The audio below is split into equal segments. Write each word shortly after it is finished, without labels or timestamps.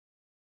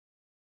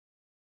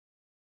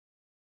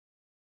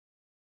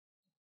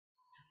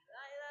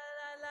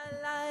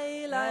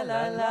la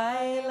la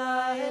la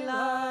la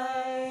la,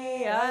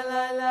 ya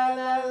la la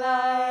la la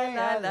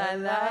la la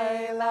la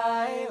la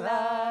la,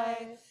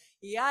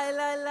 ya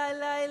la la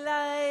la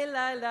la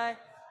la la.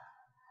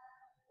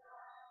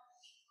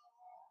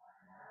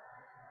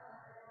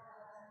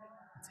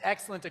 It's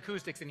excellent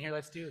acoustics in here.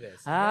 Let's do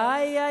this.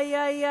 Ay, ay,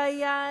 ay,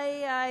 ay,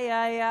 ay, ay,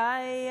 ay,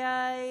 ay,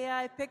 ay,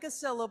 ay. Pick a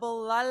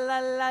syllable. La, la,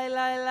 la,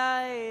 la,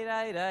 la,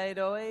 da, da,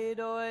 doi,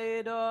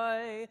 doi,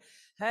 doi.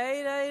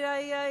 Hey, da, da,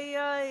 ay, ay,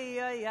 ay,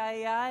 ay,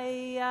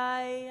 ay,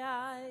 ay,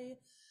 ay.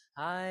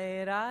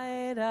 Ay,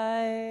 da,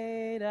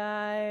 da,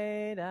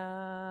 da, da.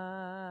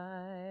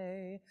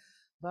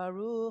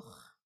 Baruch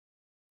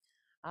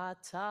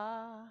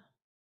atah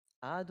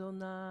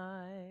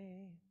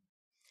Adonai.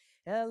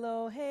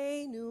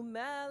 Eloheinu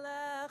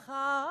melech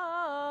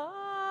haolam,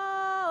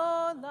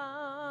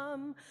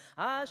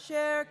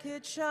 asher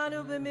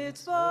kitshanu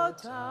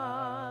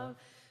b'mitzvotav,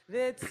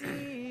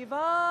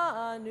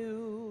 v'tzivanu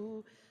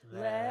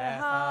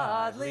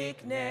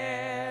lehadlik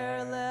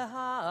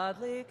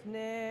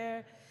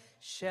ner,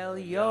 shel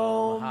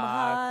yom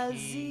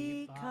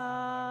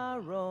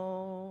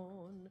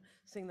hazikaron.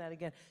 Sing that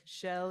again.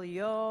 Shel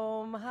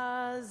yom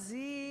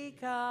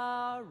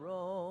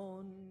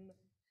hazikaron.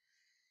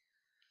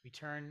 We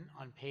turn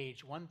on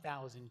page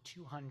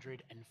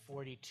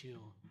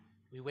 1242.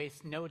 We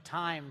waste no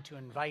time to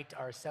invite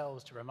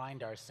ourselves, to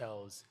remind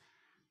ourselves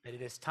that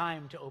it is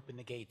time to open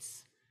the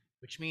gates,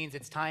 which means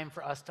it's time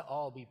for us to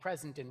all be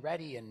present and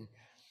ready and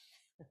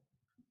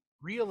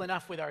real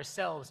enough with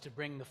ourselves to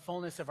bring the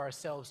fullness of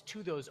ourselves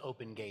to those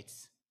open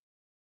gates.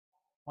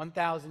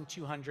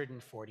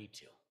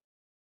 1242.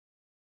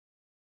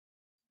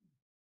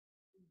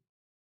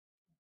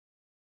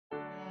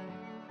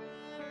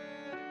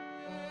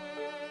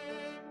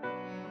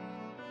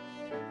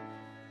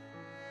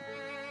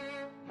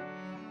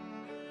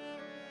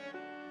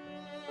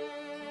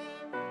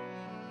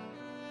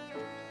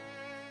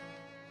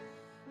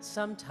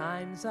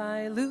 Sometimes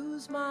I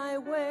lose my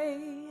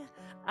way,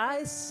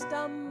 I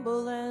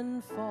stumble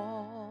and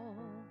fall.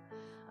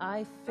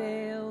 I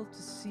fail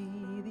to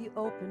see the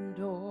open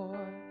door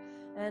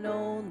and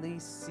only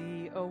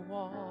see a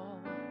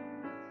wall.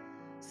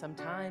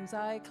 Sometimes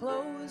I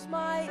close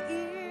my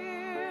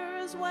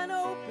ears when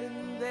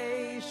open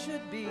they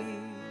should be,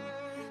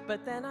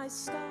 but then I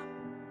stop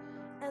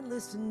and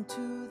listen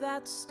to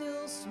that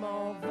still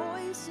small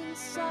voice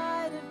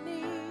inside of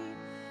me.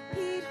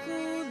 Pete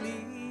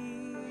Hooley.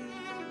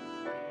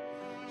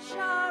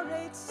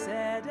 Sharet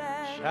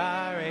Sedek,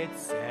 Sharet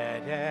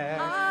Sedek,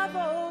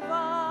 Avovam,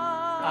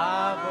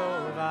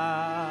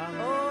 Avovam,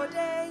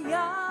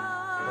 Odeya,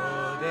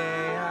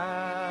 Odeya,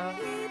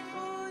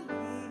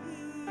 Pituli,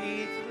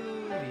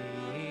 Pituli,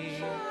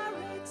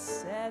 Sharet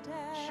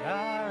Sedek,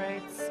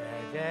 Sharet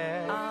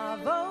Sedek,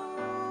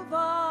 Avovam,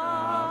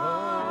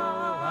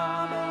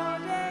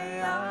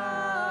 Odeya.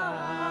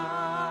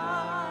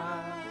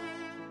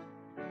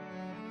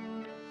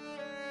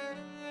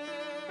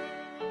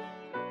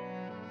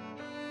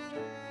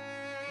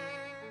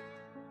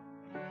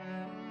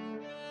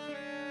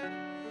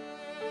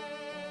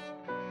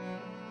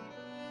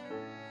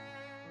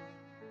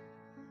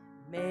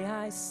 May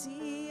I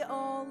see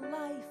all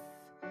life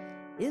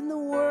in the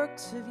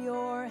works of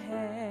your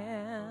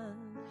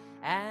hand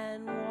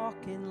and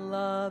walk in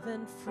love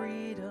and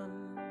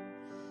freedom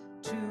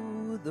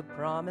to the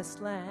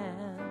promised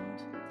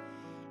land.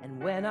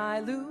 And when I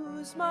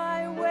lose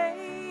my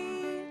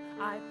way,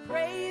 I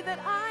pray that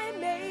I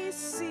may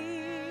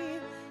see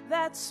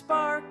that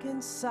spark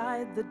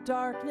inside the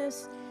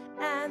darkness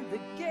and the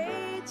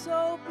gates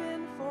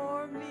open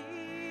for me.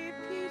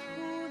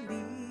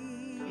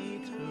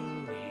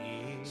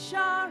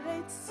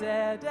 Sharet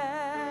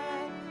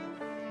Sedek,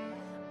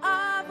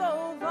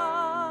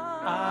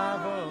 Avovam,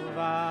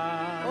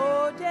 Avovam,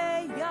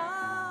 Odeya,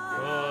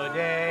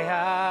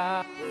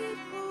 Odeya,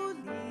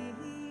 Pituli,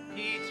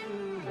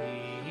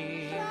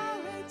 Pituli,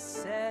 Sharet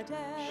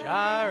Sedek,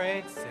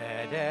 Sharet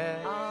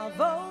Sedek,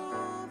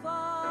 Avovam,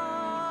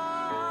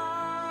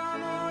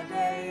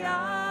 Odeya.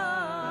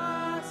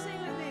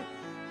 Sing with me.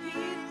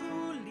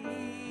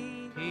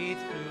 Pituli,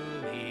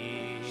 Pituli,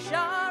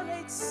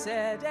 Sharet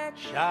Sedek,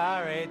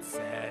 Sharet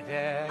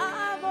Sedek,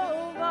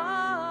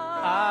 Avovam,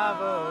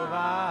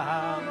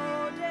 Avovam,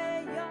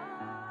 Odeya,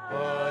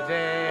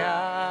 Odeya,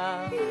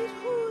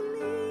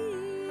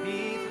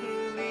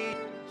 Pituli,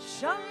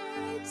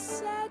 Sharet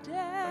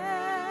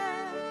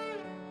Sedek,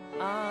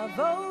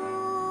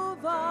 Avovam,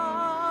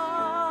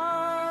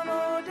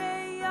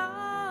 Odeya,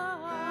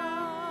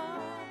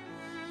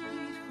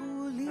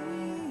 Pituli.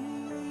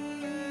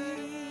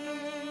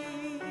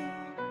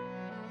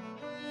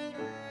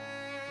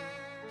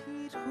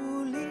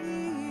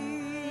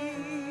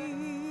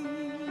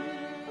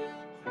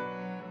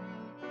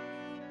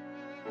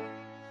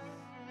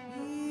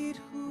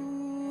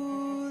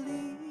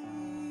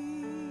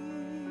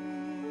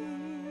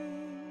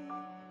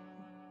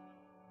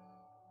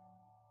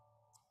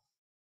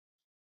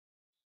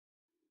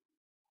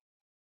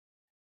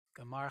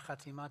 Gamar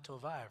Chatima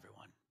Tova,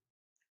 everyone.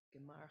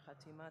 Gemar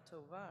Hatima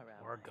Tova,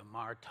 or Rabbi.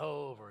 Gamar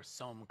Tov, or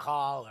Som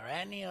Kal, or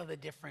any of the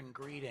different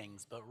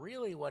greetings. But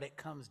really what it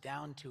comes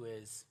down to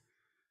is,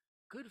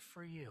 good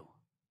for you.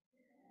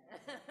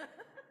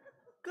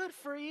 Good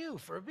for you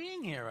for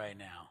being here right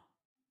now.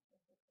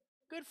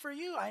 Good for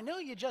you. I know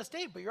you just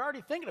ate, but you're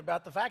already thinking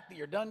about the fact that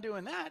you're done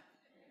doing that.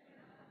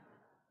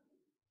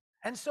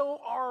 And so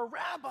our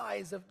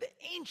rabbis of the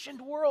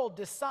ancient world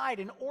decide,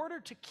 in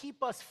order to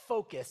keep us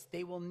focused,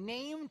 they will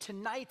name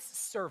tonight's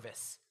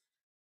service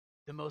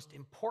the most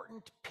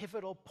important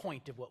pivotal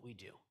point of what we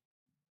do,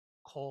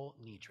 Kol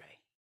Nidre.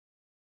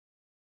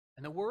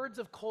 And the words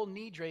of Kol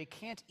Nidre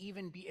can't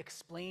even be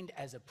explained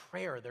as a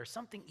prayer. There's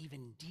something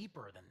even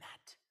deeper than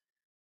that.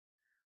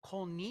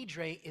 Kol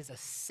Nidre is a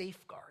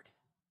safeguard.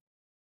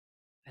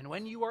 And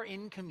when you are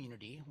in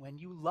community, when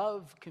you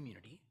love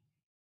community,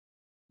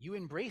 you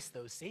embrace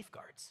those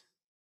safeguards.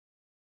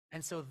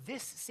 And so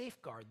this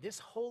safeguard, this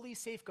holy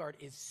safeguard,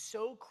 is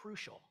so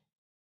crucial,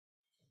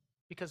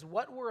 because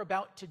what we're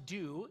about to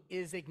do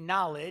is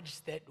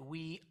acknowledge that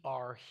we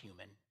are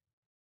human.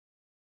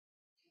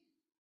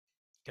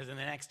 Because in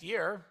the next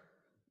year,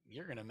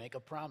 you're going to make a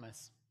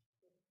promise.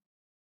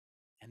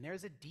 And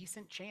there's a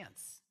decent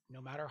chance,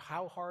 no matter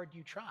how hard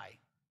you try,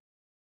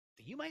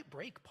 that you might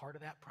break part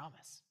of that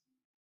promise.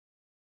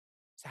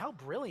 So how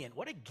brilliant,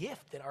 what a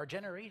gift that our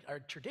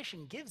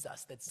tradition gives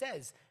us that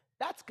says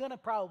that's going to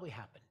probably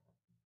happen.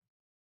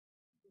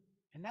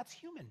 And that's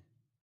human.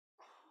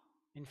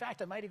 In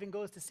fact, I might even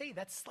go as to say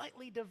that's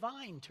slightly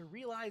divine, to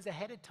realize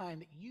ahead of time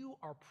that you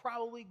are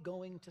probably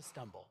going to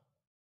stumble.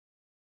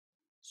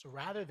 So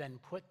rather than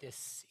put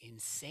this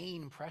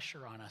insane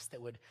pressure on us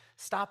that would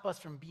stop us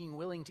from being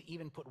willing to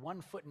even put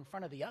one foot in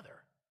front of the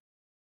other,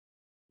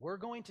 we're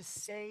going to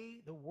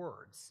say the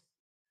words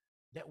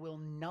that will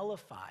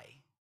nullify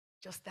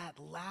just that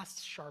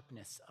last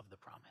sharpness of the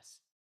promise.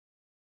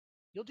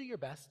 You'll do your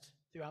best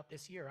throughout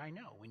this year, I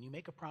know. When you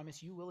make a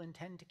promise, you will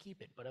intend to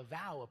keep it. But a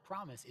vow, a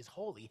promise, is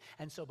holy.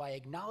 And so by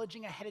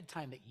acknowledging ahead of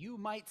time that you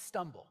might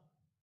stumble,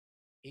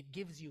 it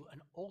gives you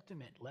an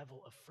ultimate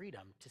level of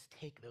freedom to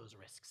take those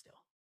risks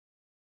still.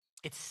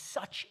 It's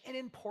such an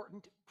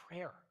important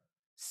prayer,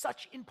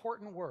 such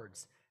important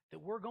words, that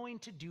we're going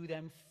to do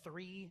them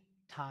 3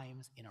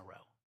 times in a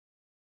row.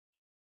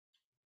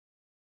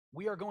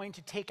 We are going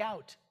to take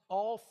out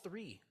all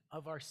 3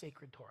 of our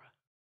sacred Torah.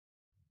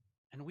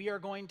 And we are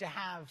going to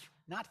have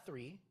not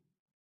 3,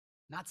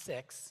 not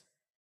 6,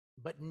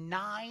 but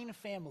 9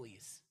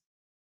 families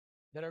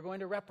that are going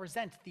to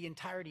represent the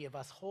entirety of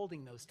us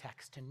holding those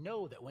texts, to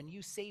know that when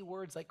you say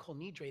words like Kol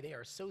Nidre, they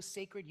are so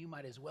sacred, you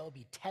might as well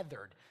be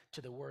tethered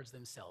to the words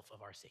themselves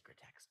of our sacred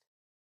text.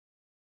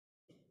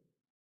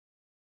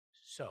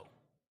 So,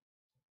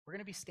 we're going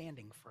to be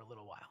standing for a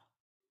little while.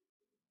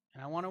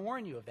 And I want to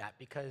warn you of that,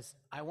 because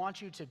I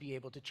want you to be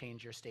able to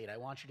change your state. I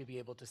want you to be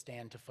able to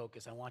stand, to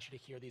focus. I want you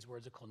to hear these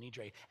words of Kol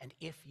Nidre. And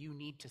if you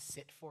need to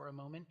sit for a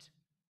moment,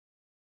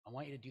 I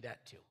want you to do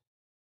that too.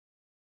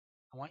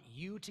 I want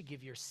you to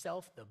give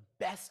yourself the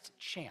best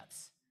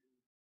chance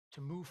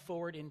to move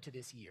forward into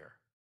this year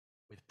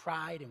with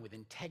pride and with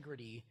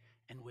integrity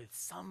and with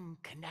some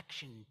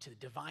connection to the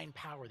divine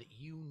power that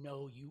you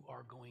know you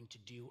are going to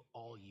do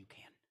all you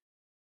can.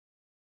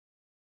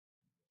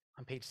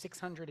 On page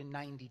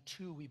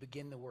 692, we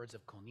begin the words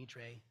of Kol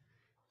Nidre.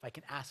 If I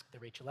can ask the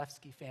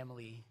Rachelevsky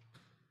family,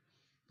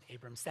 the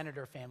Abram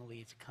Senator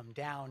family, to come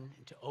down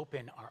and to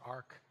open our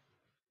ark.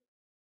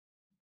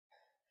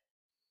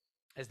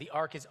 As the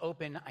ark is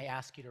open, I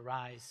ask you to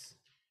rise.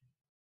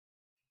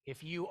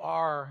 If you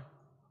are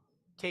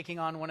taking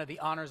on one of the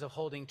honors of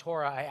holding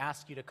Torah, I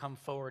ask you to come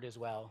forward as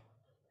well.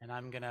 And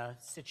I'm going to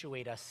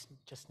situate us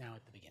just now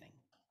at the beginning.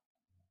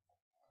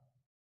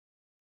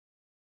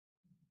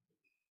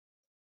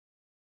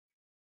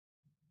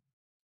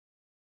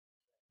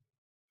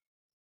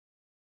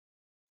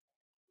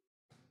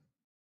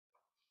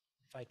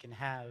 If I can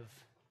have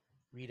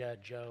Rita,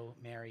 Joe,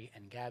 Mary,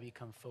 and Gabby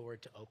come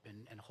forward to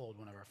open and hold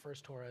one of our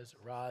first Torahs,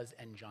 Roz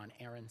and John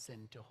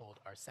Aronson to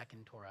hold our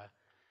second Torah,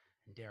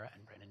 and Dara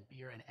and Brennan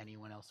Beer and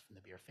anyone else from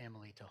the Beer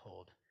family to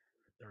hold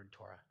the third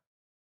Torah.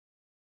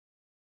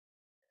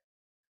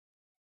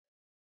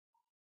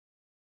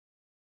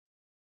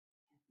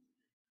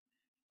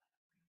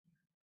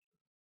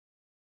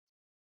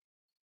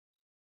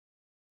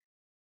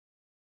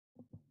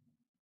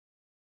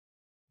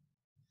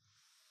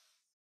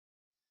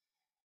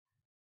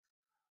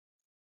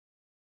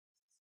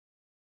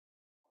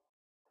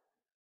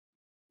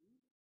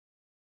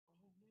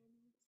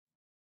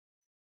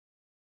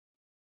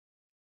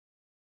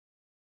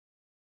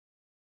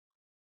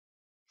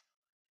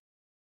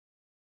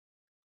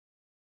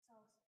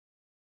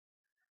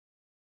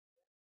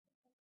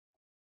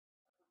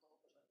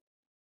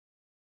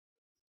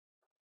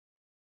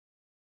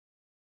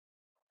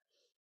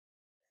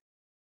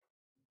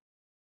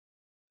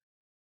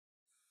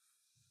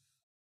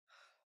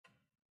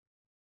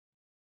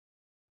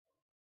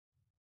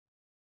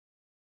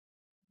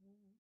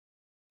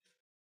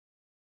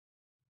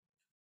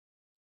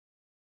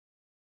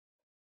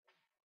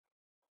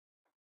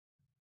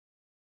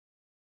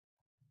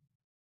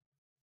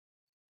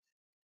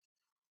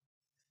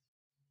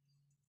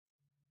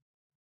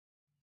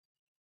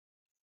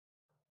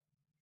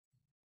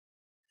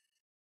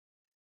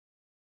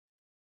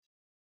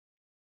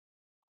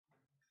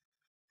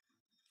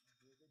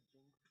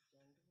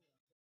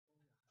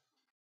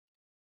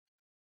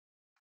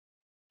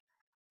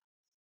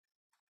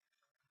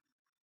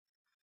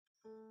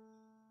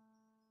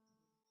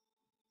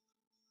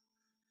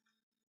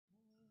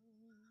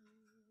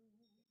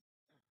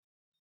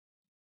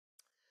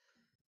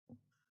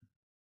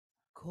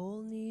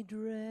 Kol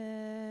nidre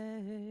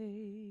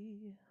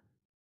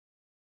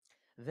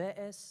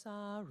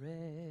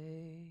ve'esare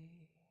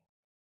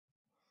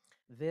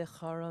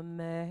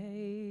ve'charamei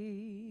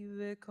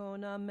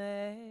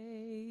ve'konamei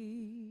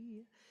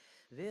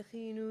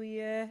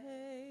ve'chinuyei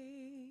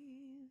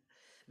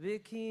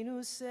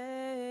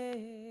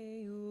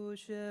ve'kinusei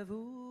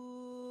u'shavuot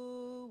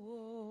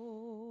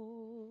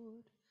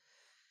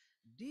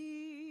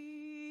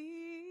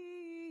din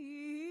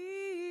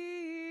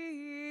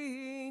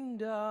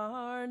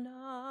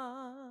darna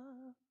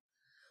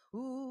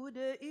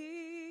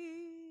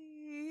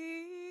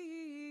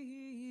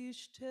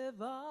Udaish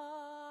tevana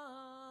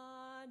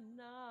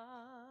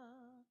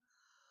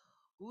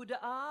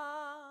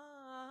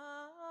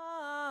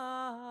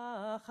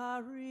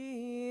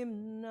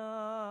Udacharimna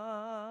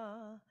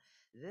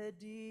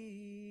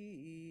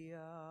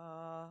Vedia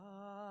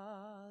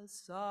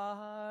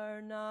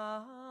sarna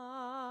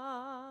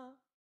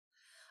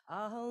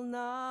Al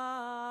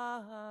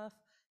naf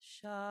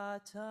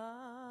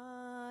shatana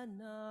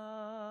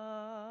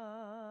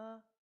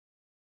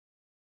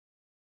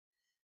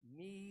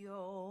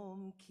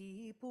Miyom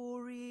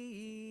Kippurim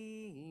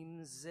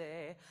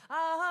ze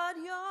ad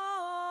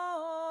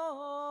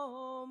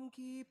Yom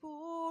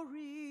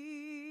Kippurim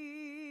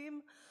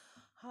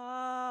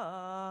haba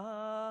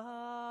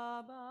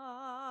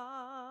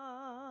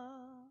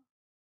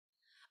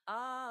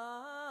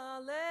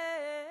Aleinu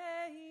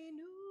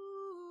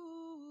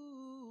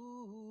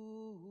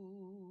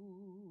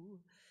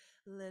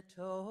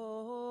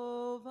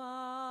letova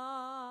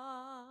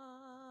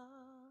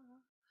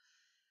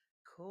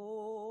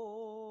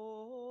Kol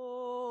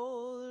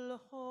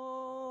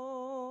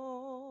hon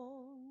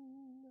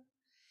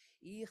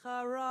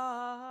icharat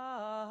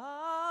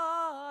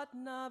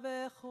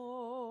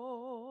navechon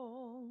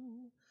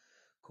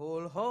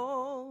Kol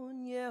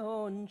hon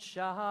yehon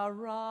sharan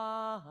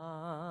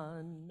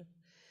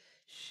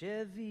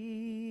Shevikin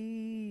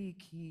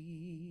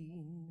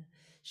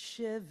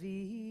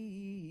Shevitin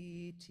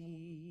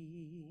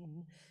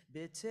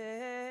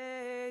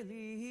Betelin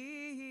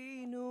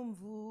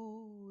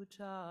umvutalin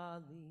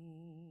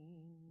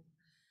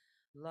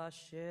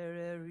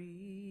Lashererim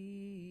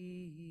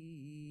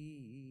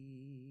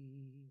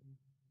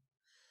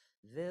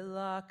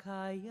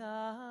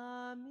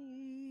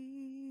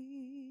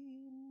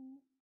Velakayamin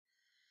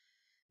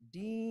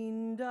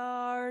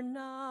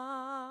Dindarna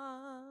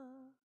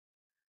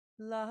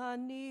La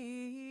Nidre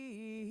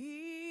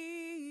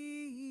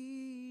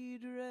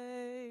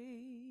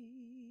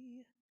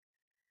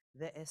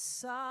the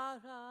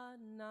Esara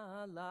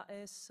na la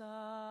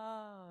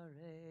Esare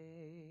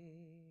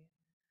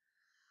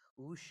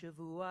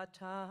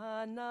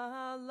Ushavuatana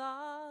la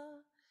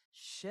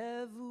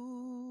Shevuo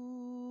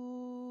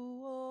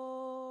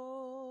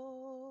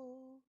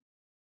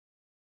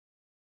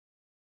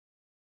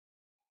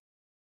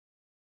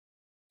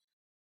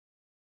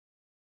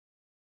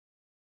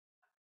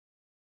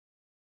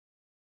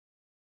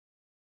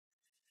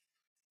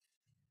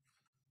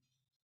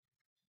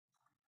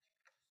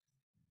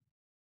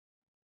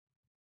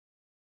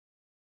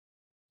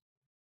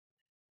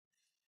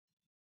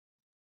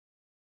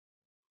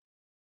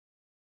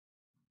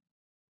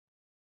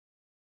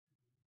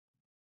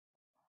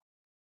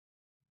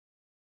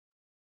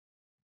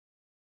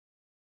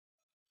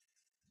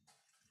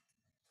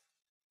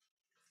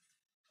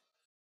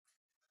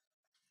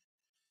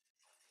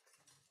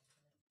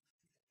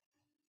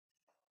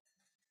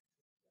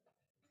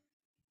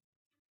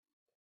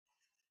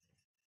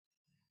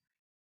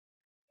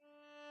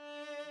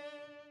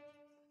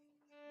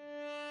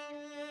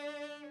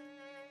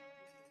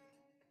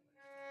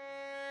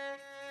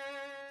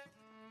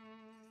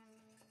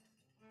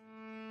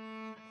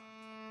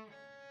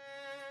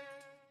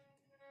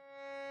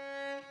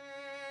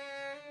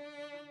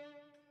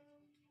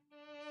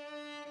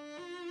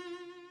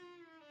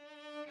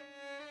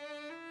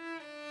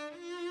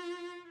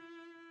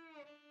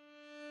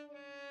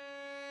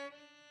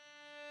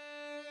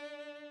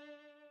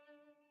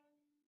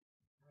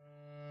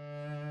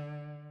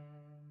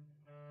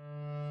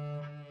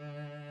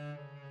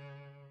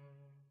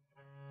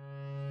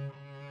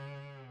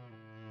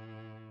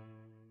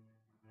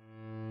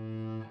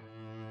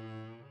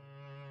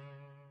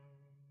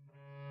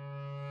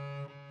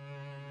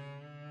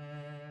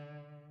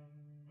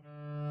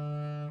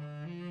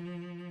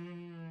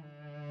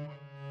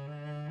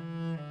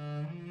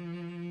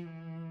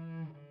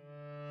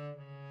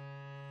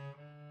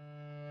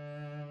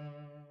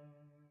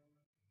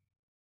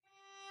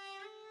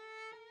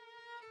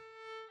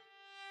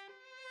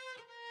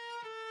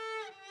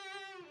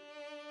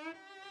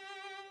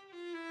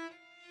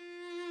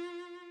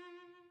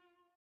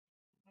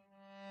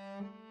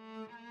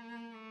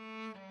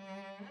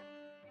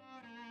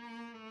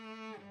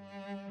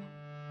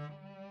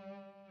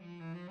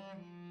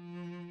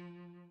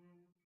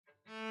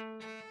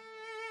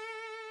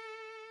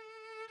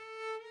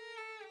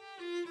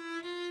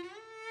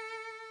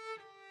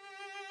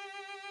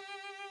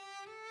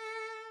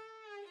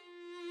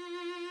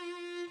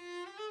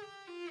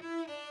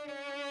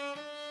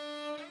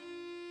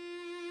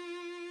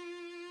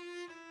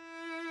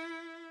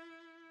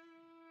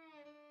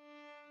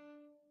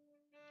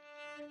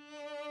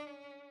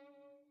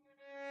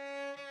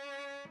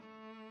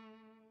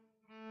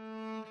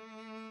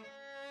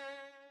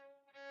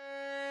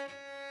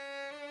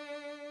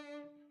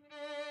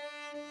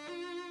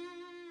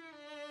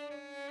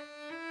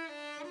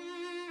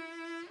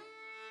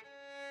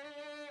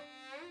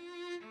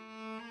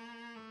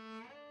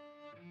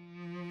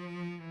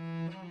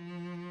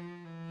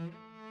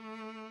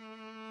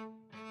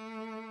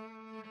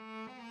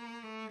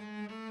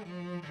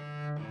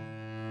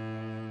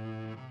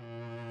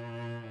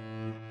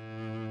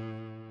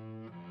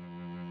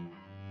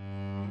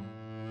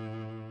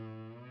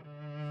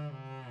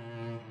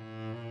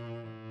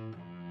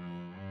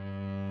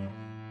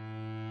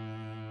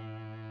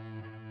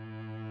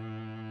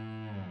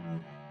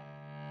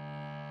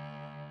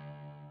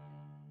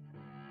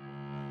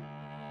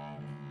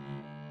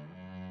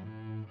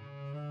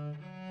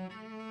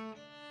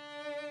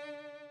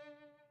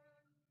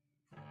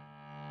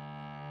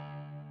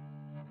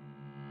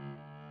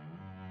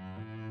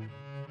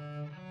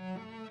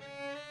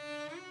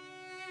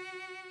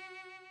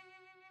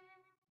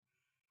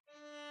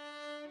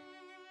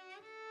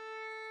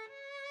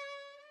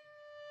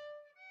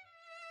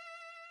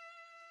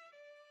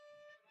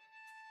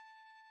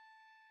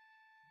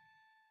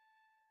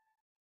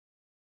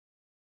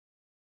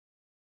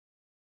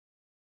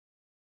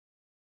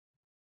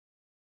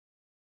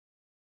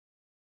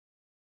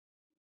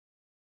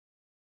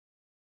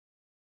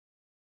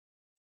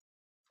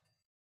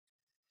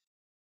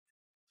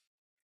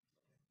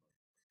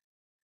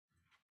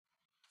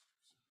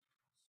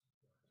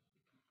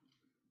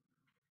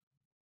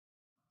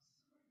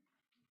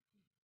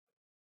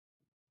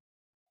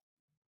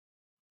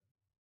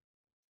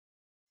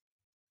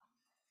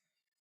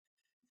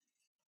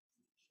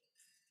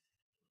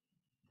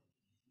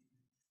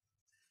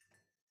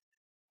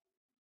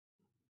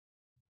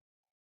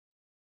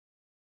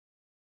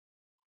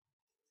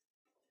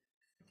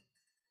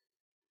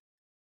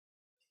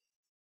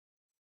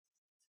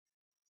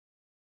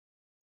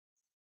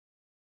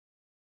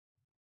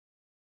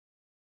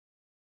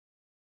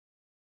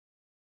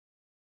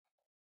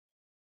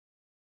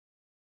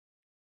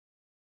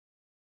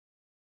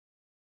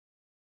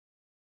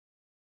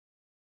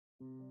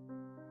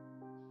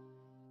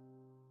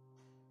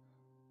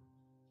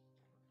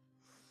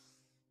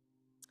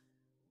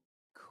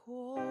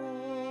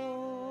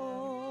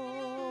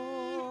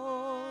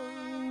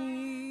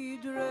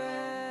Nidre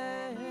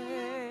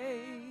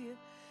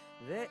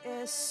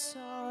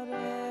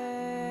ve'esare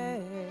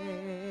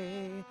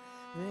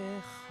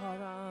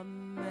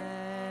ve'charame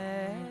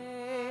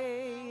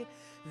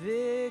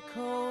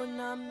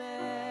ve'koname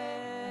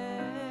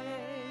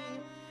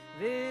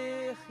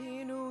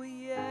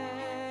ve'chinuye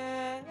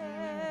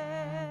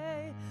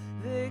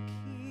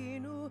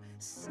ve'kinu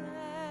say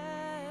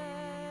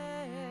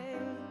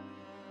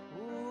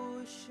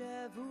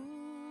Ushavuot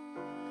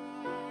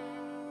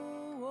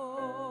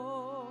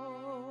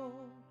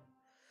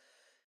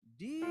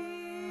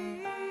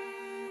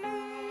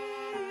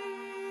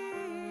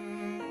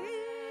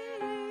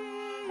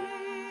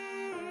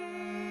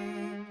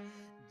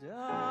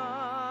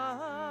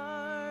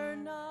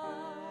Darna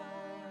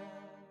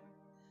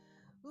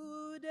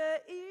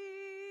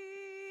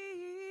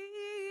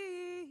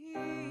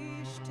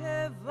Udaish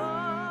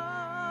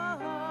Tevana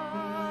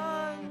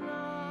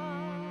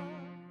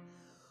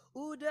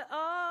Uda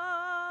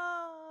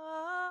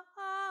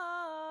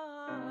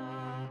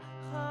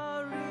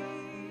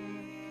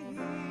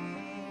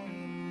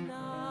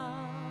Harina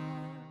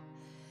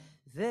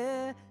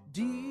the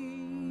dia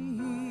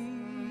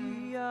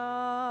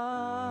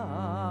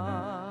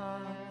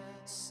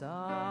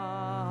sarna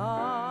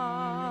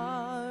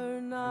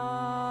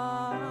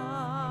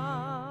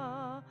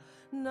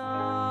na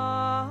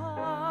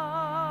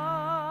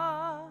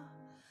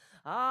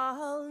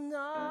al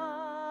naf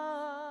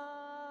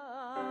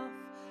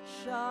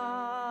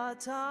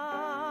shatana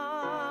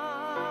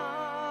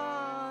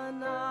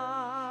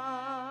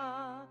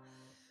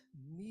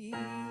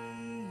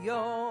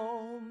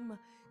miyom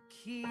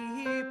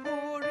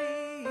kippurim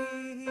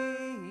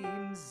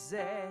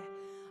ze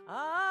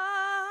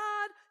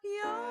ad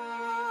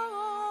yom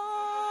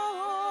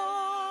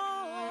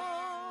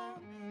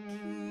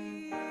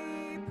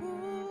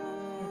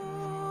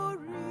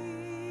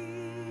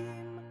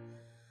kippurim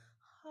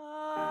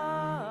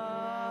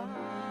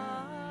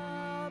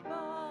haba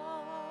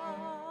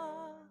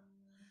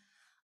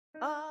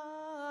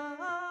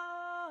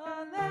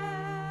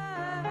Aleinu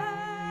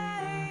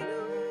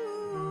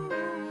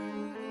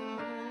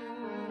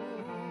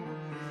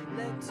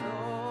Letova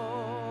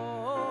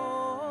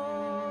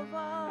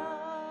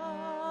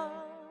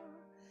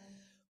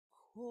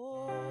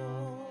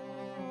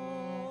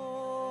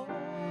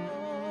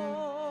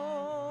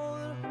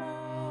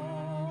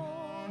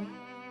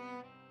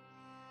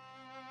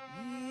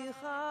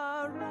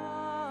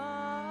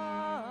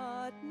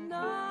Yicharat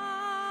navehon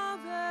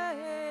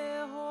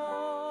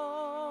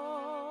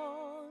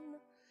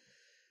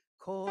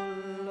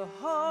Kol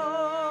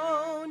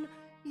hon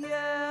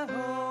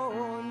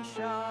yehon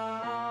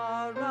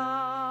sharan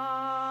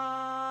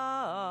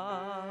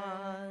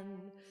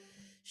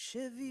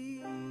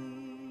Shevikin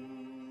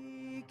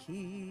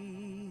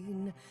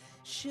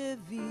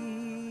Shevitin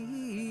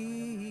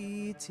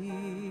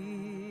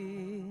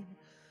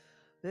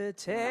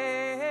Betelin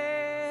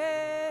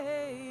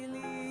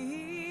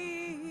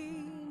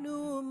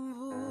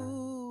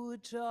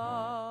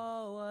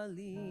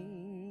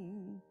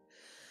umvutawalim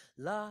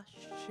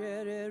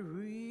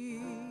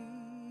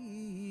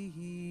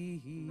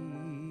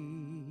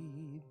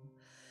Lashererim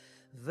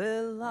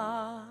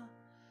Vela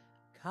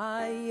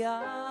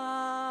Kayamim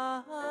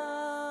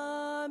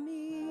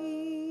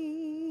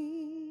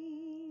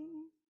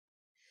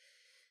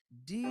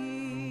Din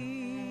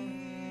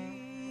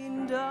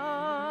Darna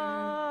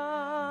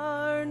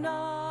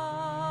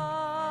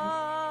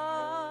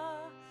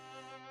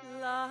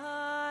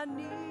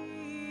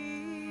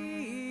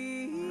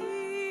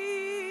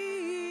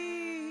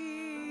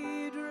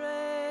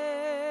Nidre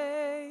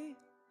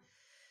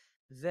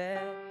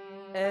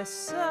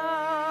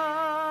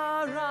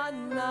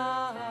Ve'esarana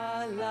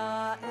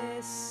la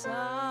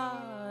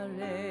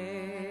esare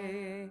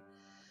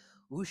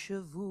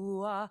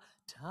Ushavua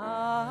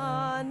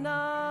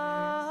Tana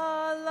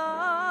la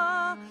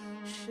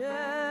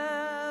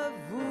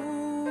Shavuot.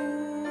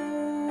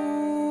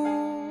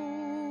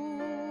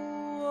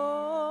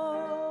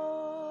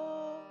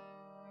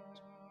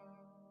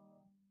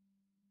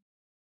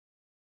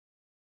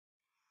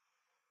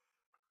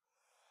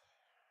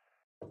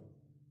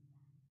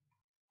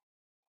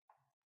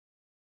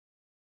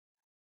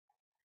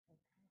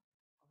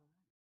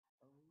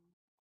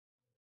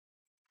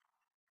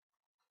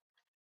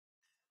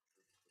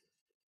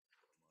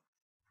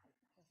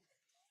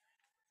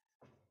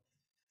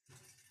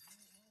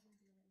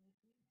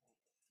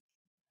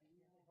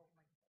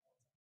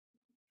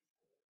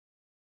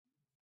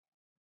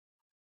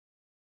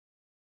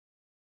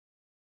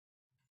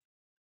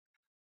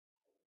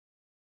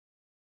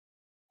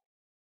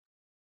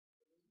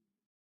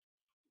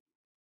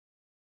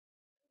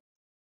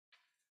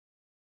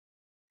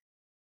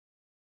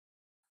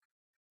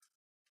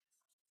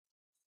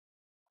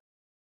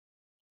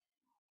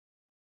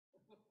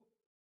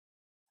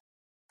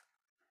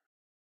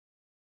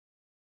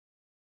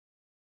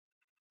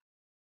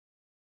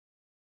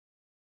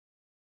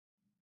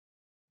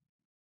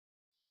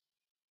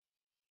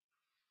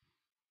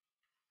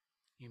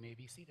 You may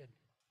be seated.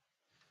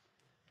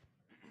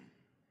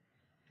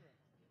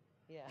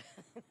 Yeah.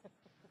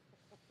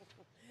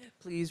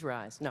 Please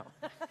rise. No.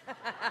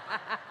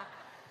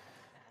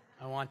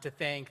 I want to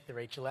thank the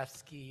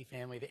Rachelevsky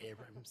family, the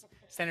Abrams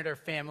Senator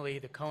family,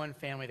 the Cohen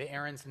family, the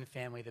Aronson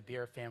family, the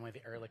Beer family,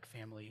 the Ehrlich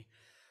family,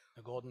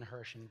 the Golden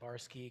Hirsch and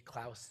Barsky,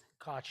 Klaus,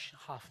 Koch,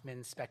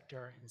 Hoffman,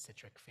 Spector, and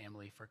Citrick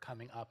family for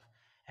coming up,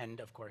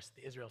 and of course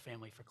the Israel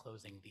family for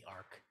closing the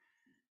ark.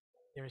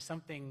 There is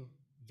something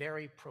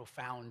very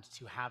profound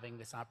to having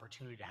this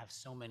opportunity to have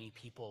so many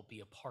people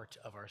be a part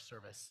of our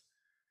service.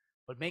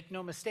 But make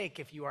no mistake,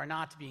 if you are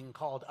not being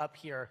called up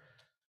here,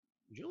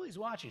 Julie's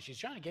watching. She's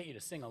trying to get you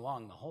to sing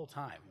along the whole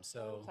time.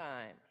 So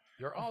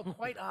you're all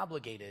quite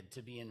obligated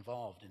to be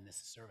involved in this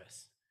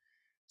service.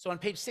 So on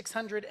page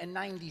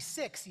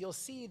 696, you'll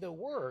see the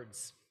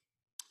words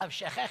of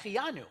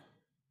Shechechianu,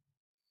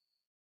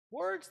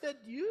 words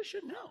that you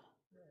should know.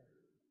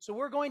 So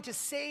we're going to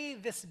say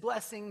this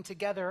blessing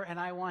together, and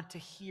I want to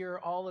hear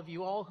all of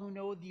you, all who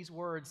know these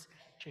words,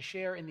 to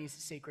share in these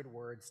sacred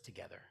words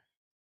together.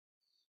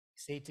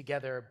 Say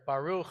together,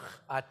 Baruch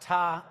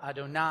Atah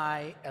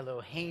Adonai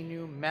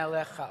Eloheinu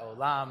Melech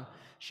HaOlam,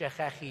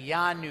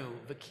 Shechechianu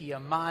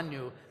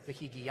V'kiyamanu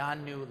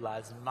V'higianu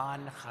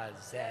Lazman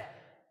Chazeh.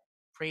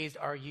 Praised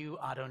are you,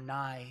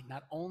 Adonai,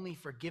 not only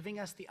for giving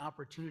us the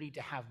opportunity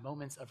to have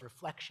moments of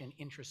reflection,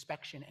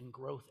 introspection, and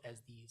growth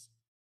as these,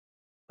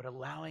 but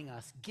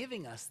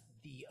giving us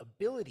the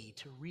ability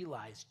to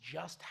realize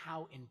just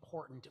how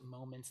important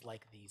moments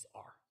like these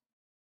are,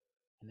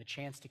 and the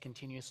chance to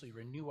continuously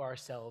renew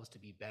ourselves to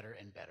be better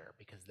and better,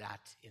 because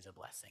that is a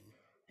blessing.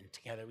 And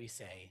together we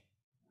say,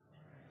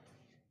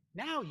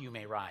 now you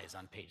may rise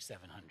on page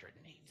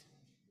 708.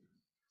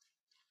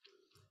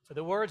 For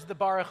the words of the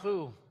Baruch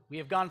Hu, we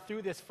have gone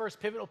through this first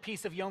pivotal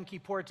piece of Yom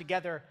Kippur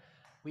together.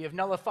 We have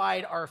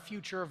nullified our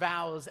future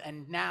vows,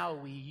 and now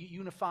we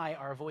unify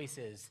our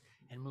voices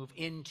and move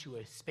into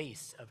a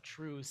space of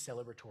true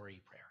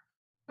celebratory prayer.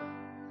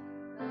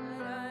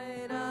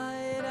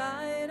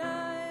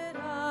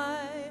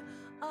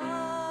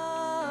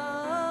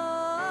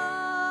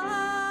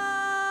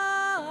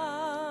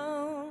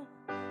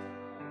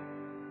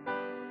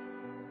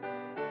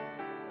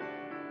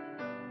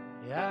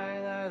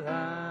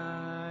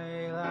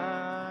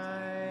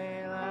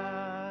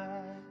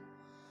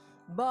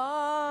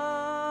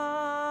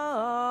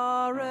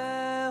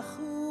 Baruch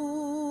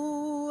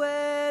Hu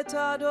et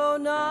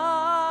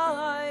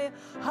Adonai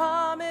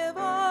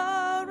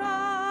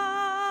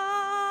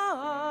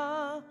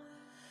HaMevorach.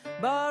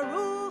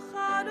 Baruch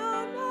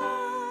Adonai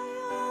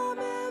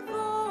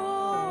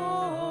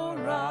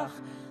HaMevorach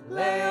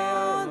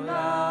le'olam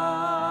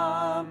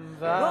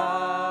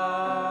va'ed.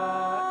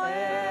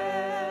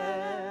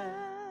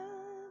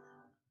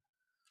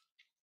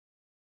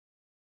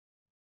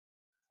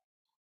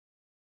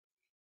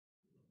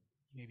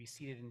 You may be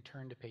seated and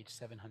turn to page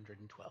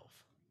 712.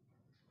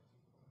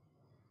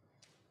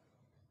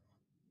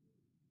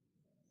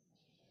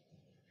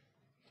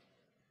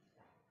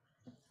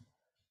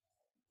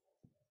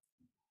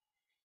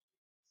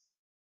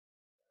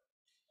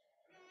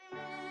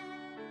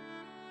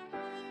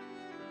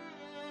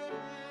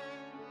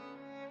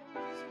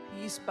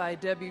 Piece by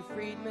Debbie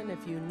Friedman.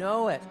 If you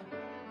know it,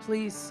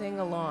 please sing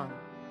along.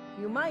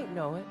 You might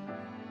know it.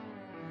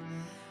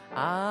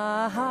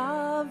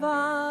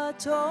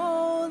 Ahavat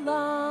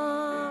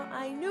olam.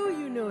 I knew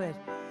you knew it.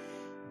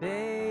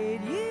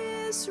 Beit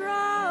Yisrael.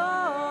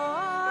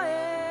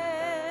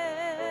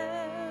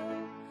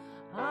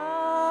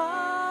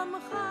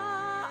 Amcha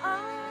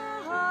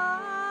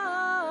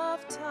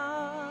ahavta.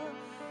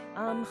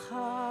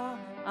 Amcha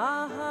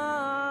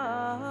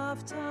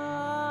ahavta.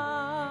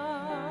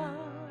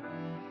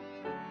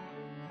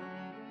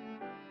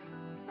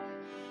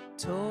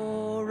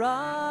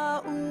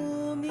 Torah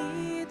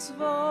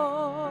u'mitzvot,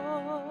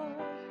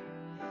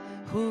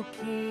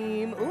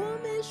 hukim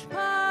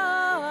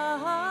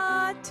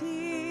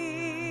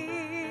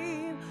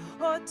u'mishpatim,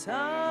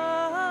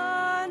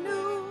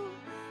 otanu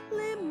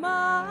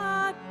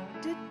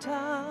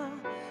limadita,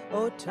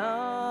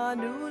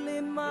 otanu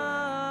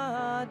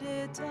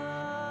limadita.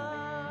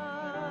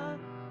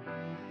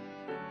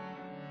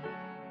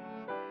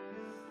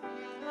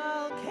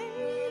 Al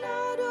kein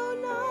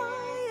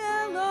Adonai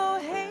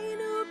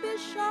Eloheinu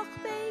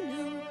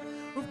b'shachbenu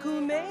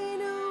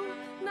uv'kumenu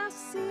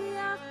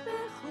nasiach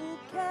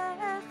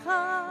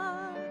b'chukecha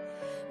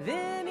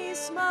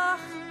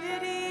v'nismach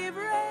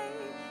b'divrei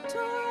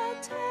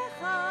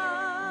Toratecha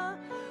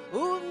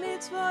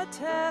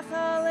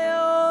uv'mitzvotecha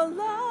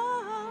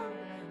le'olam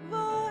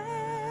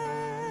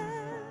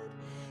vo'ed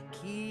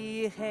ki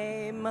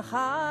hem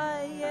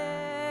chayenu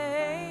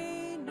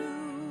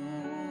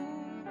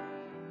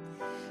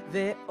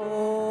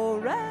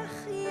ve'orech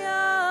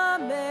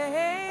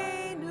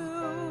yameinu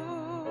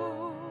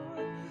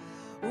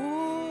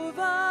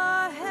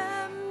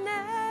uvahem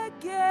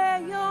negei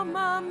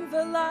yomam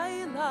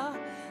v'layla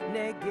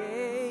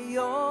negei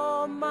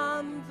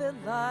yomam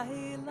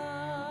v'layla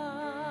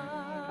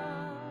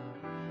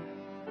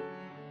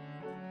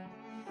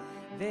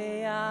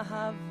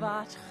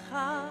ואהבתך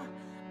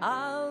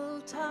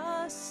אל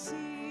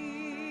תסיר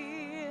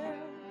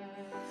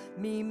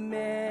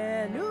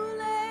ממנו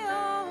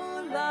לעולמים.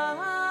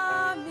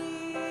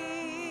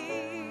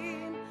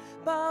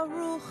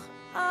 ברוך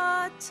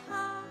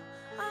אתה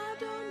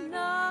אדוני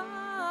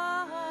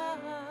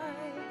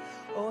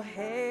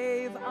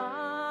אוהב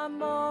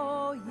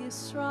עמו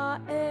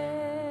ישראל.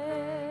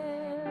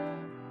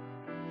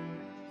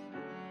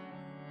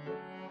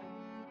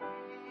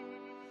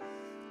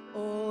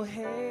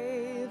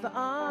 אוהב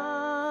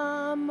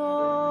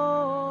עמו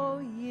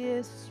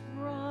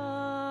ישראל.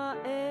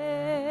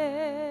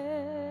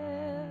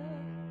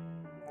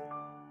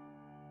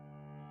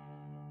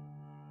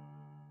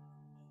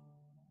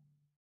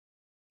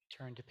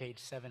 Turn to page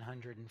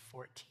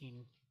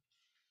 714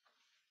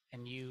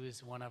 and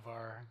use one of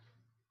our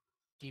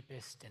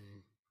deepest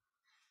and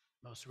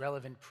most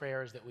relevant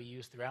prayers that we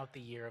use throughout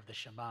the year of the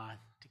Shema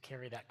to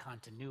carry that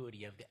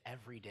continuity of the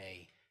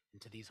everyday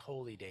into these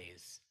holy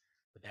days,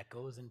 but that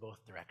goes in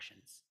both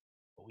directions.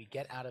 What we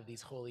get out of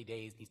these holy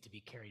days needs to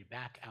be carried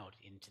back out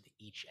into the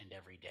each and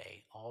every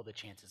day, all the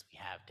chances we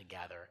have to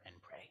gather and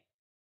pray.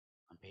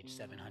 On page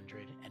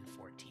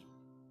 714.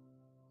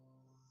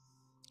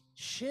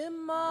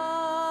 Shema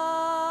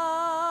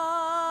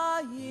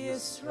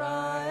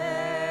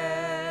Yisrael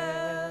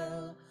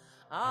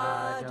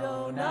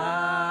Adonai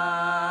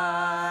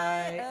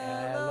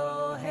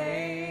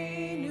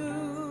Eloheinu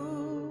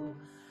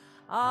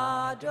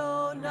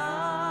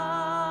Adonai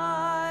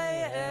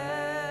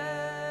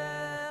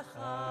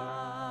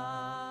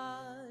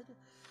Echad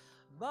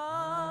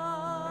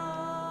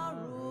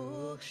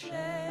Baruch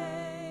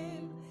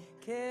Shem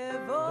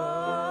Kevod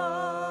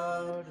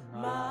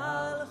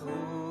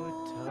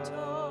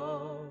Malchuto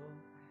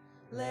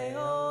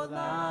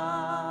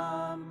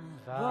Leolam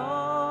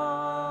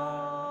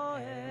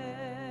Vaed.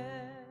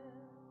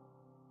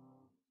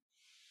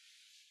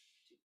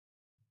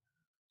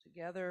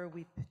 Together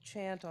we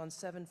chant on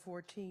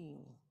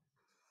 714.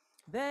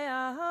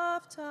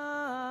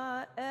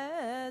 Ve'ahavta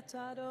et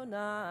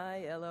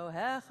Adonai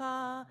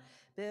Elohecha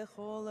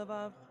b'chol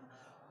levavecha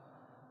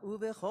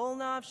ובכל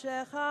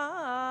נפשך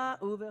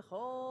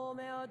ובכל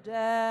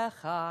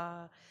מאודיך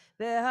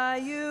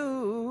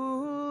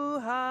והיו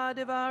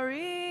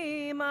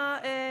הדברים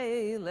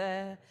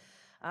האלה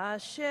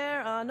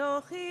אשר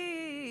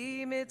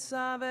אנוכי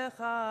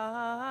מצווך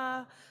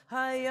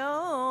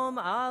היום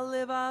על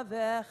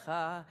לבביך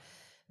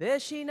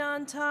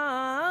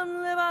ושיננתם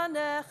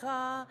לבניך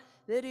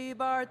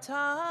ודיברת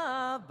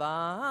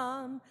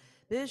בם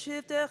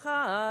בשבתך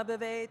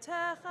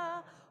בביתך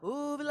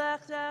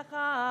ובלכתך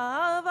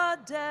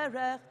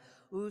בדרך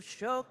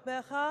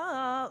ובשוכבך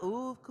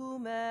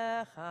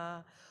ובקומך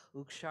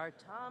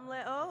וקשרתם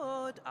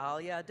לעוד על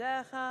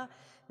ידיך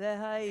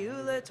והיו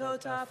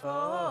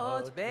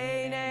לטוטפות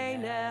בין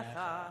עיניך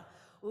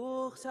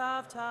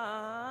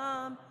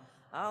וכתבתם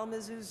על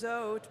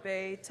מזוזות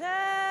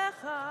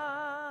ביתך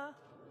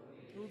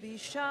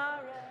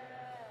ובשעריך.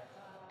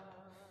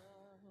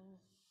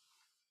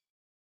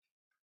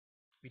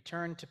 We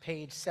turn to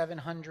page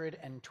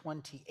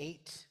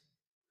 728,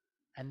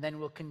 and then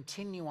we'll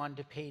continue on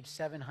to page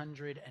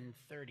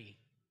 730.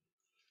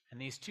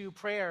 And these two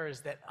prayers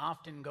that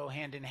often go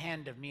hand in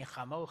hand of Mi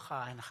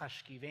Chamocha and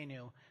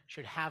Chashkivenu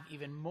should have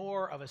even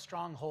more of a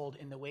stronghold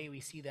in the way we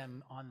see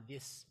them on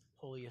this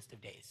holiest of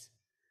days.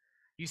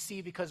 You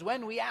see, because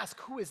when we ask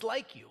who is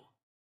like you,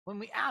 when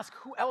we ask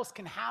who else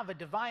can have a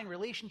divine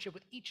relationship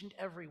with each and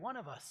every one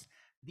of us,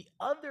 the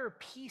other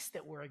piece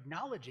that we're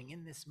acknowledging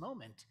in this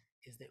moment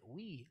is that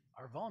we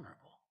are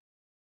vulnerable.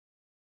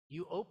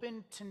 You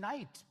opened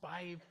tonight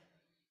by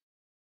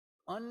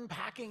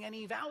unpacking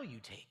any vow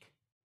you take.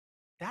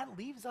 That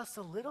leaves us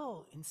a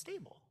little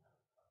unstable.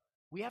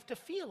 We have to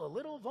feel a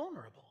little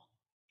vulnerable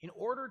in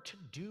order to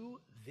do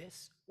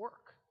this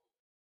work.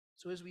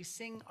 So as we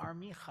sing our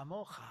Mi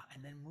Chamocha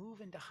and then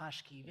move into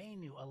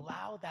Hashkivenu,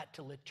 allow that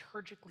to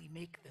liturgically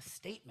make the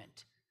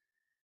statement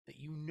that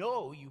you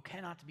know you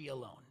cannot be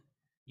alone.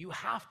 You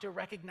have to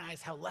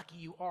recognize how lucky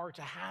you are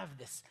to have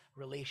this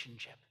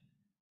relationship,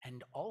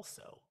 and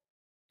also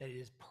that it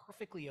is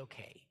perfectly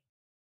okay.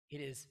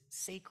 It is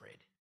sacred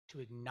to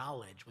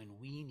acknowledge when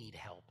we need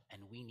help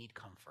and we need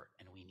comfort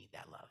and we need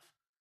that love.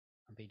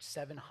 On page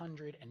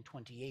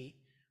 728,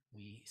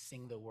 we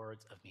sing the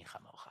words of Mi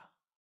Chamocha.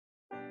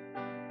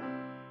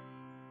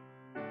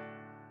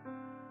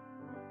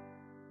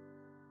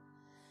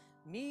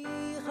 Mi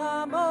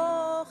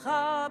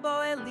chamocha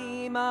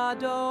bo'elim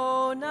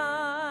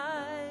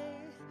Adonai,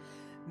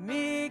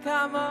 mi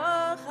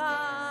kamocha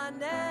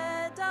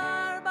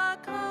nedar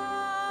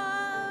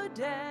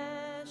b'kodesh,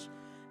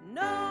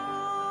 no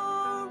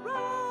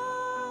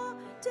ra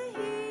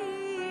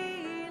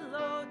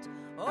tehilot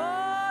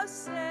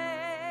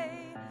osei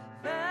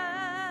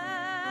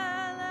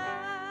vele,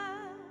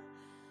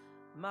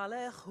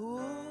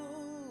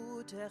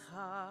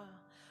 malechutecha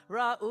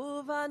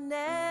ra'u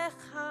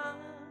vanecha,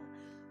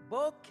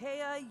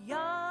 בוקי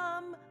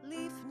הים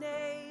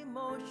לפני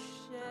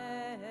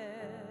משה,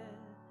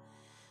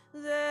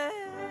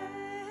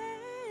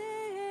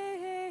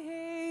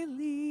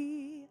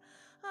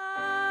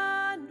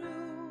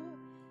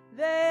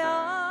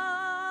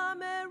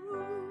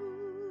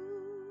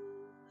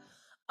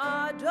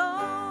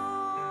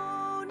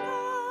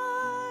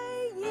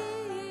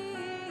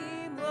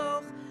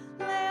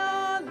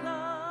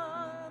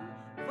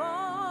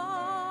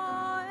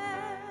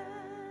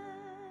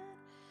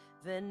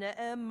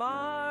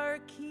 שנאמר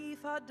כי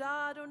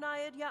פדה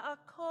אדוני את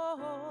יעקב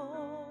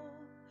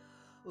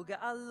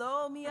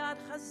וגאלו מיד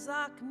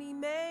חזק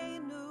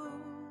ממנו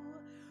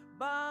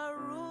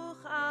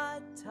ברוך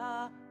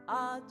אתה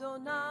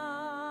אדוני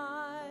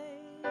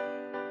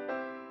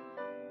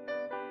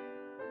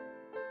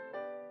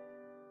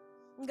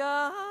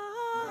גאל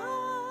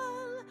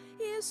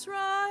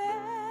ישראל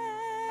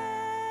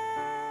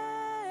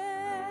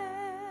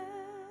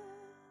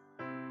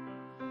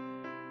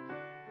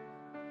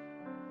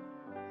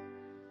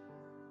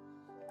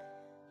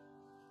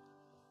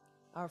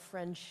Our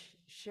friend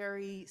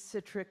Sherry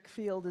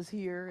Citrickfield is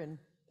here, and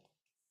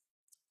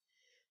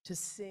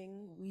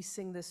we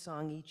sing this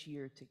song each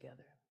year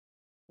together.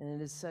 And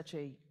it is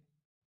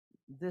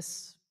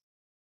this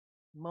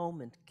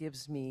moment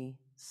gives me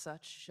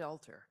such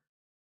shelter,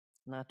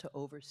 not to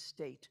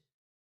overstate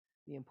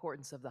the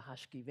importance of the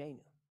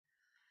Hashkivenu.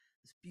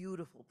 This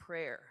beautiful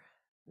prayer,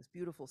 this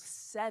beautiful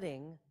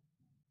setting.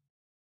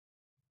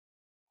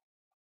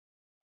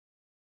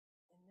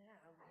 And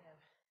now we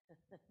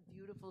have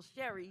beautiful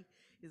Sherry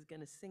is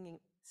going to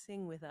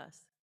sing with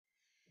us.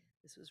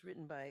 This was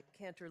written by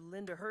cantor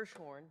Linda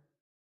Hirschhorn.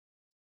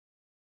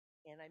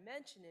 And I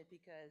mention it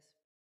because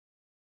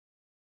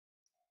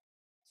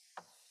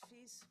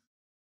she's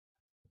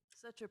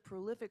such a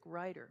prolific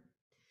writer.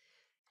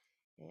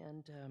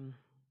 And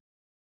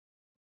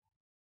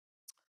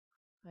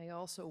I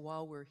also,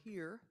 while we're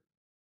here,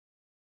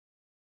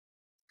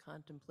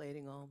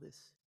 contemplating all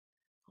these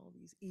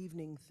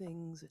evening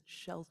things at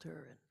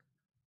shelter,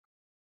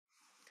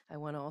 and I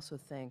want to also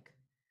thank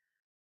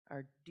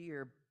our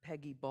dear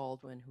Peggy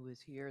Baldwin, who is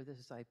here. This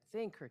is, I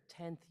think, her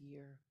 10th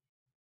year.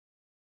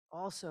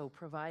 Also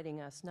providing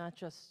us not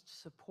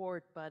just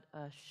support, but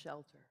a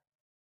shelter.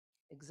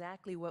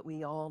 Exactly what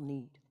we all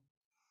need.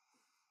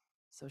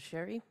 So,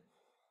 Sherry?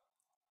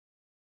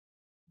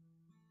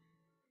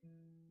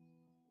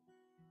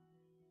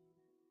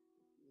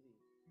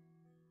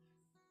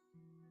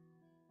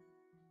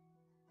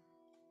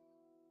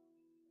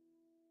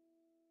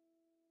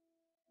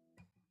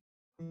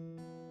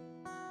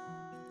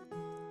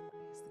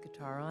 Is the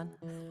guitar on?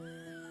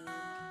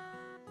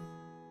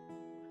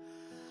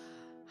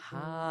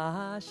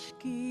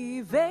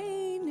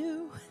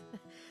 Hashkivenu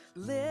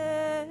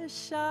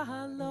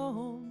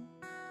leshalom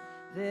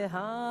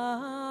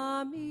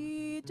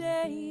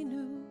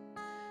vehamidenu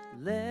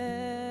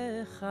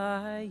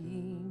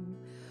lechaim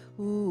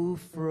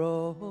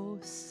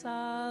ufros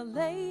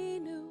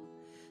aleinu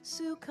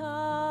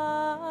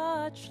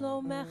sukat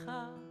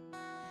shlomecha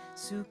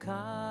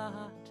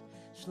sukat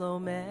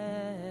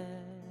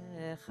shlomecha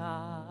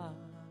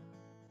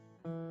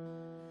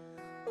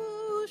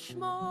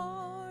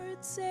ushmor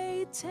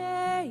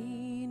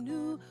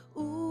tzeiteinu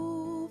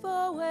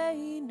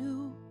uvoeinu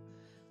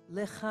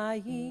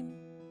lechaim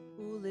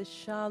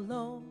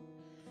u'lishalom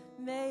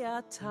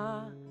me'ata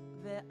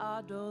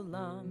ve'ad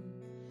olam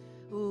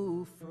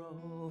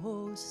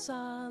ufros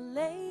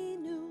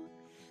aleinu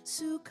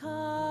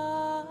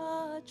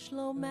sukat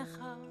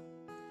shlomecha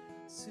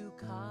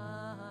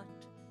sukat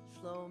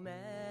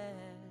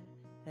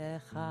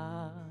shlomecha.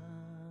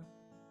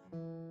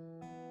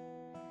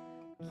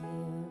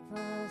 Give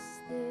us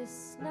this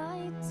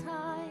night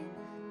time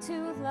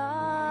to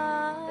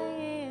lie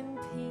in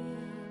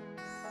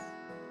peace.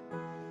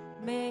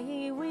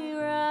 May we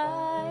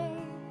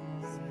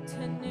rise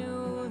to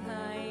new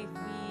life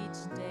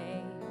each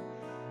day,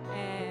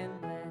 and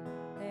let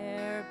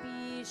there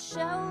be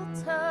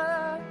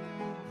shelter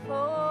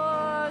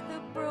for the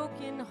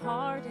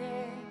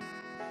broken-hearted,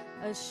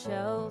 a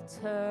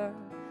shelter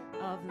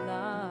of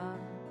love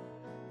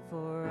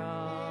for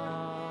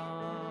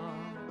all.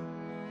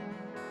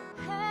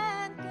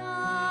 And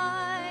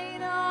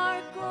guide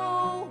our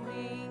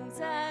goings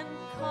and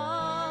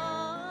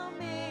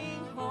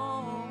coming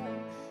home,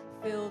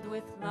 filled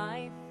with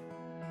life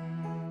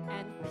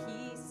and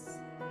peace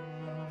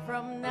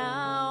from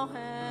now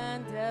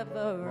and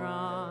ever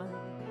on.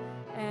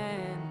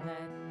 And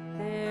let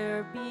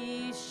there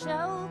be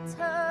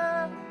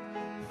shelter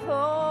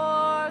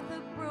for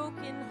the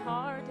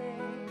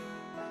broken-hearted,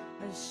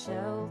 a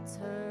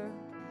shelter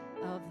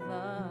of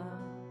love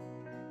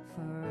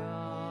for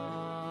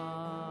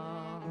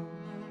all.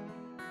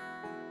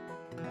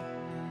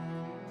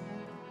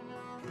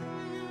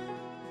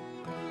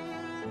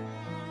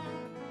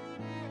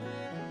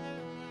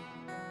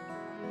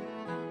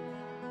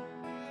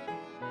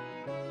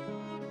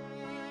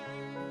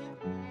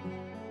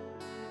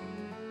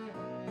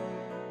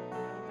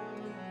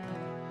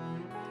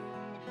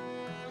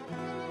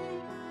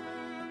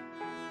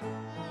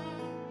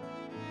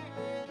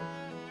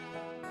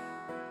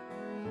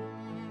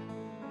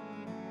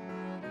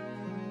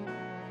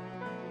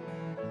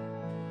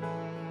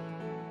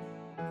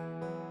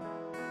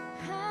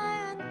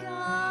 And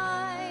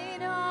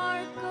guide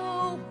our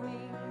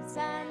goings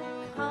and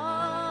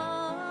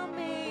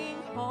coming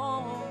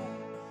home,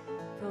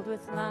 filled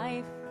with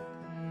life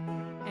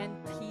and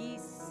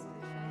peace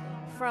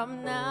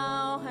from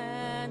now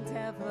and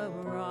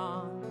ever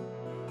on.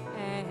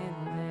 And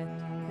let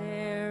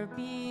there be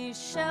be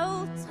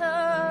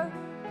shelter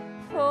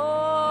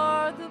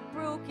for the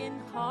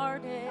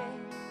brokenhearted,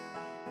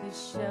 the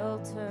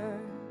shelter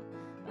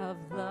of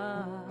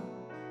love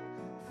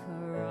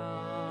for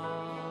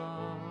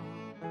all.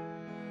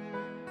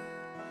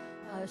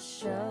 A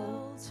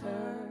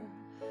shelter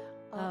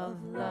of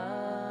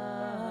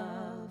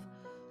love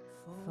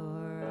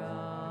for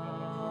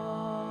all.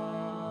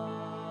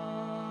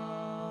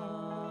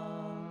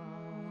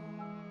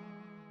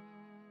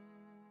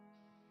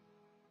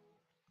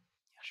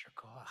 Yasher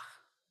koach.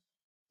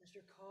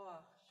 Mr.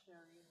 Koch,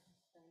 Sherry,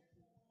 thank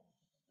you.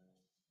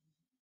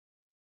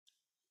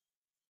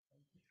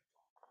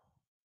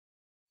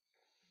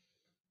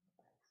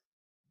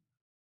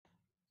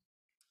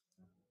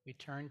 We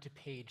turn to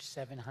page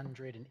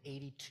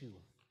 782.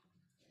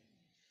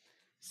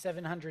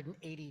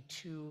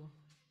 782,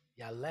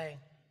 Yaleh,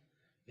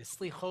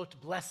 Yislichot,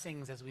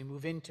 blessings as we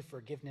move into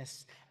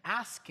forgiveness,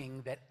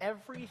 asking that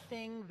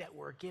everything that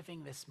we're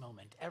giving this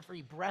moment,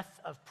 every breath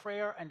of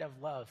prayer and of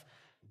love,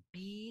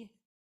 be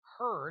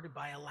heard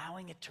by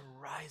allowing it to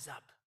rise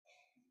up,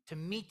 to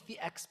meet the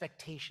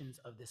expectations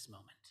of this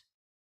moment.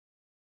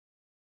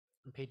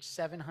 On page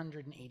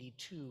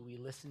 782, we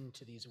listen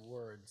to these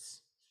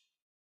words.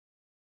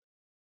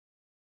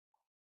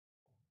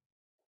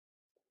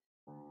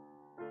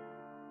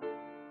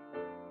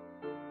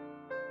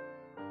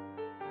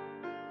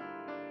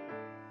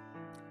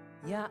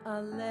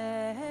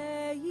 Ya'aleh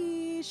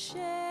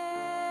Yishenu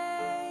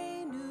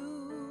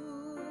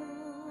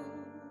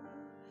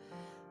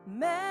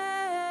Me'erev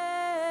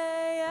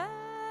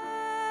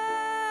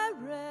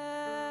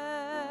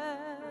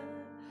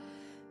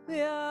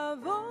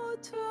V'yavo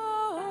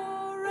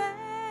Toreinu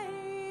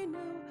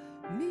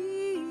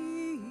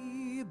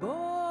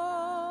miboker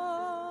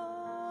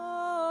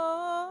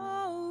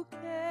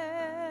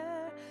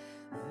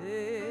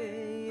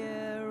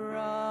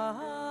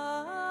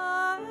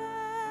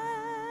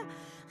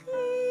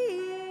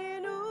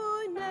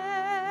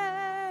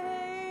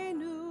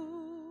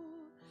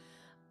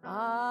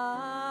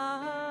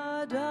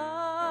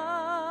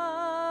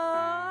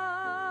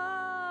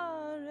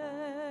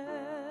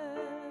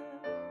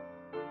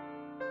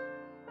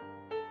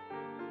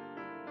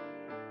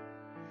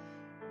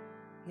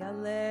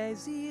Yale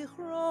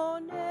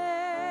zichronenu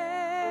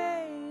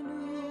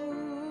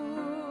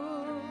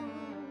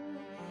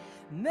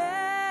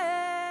me'erev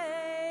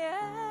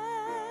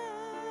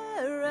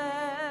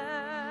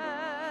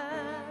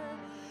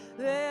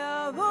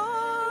ve'avo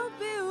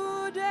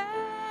bi'udeinu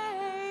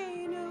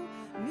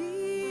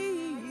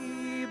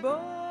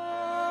miboker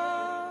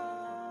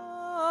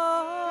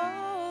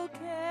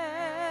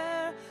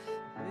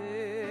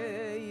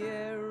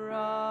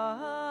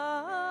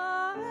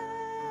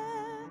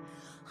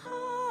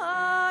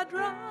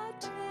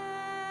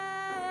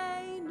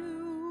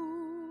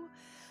Hadrateinu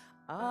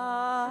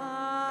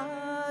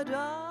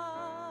Adare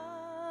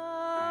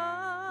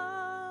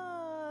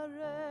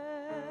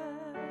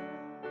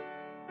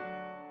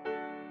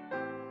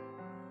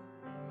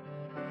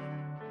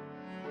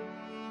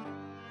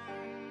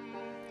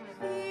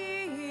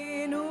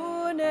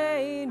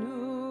Inunenu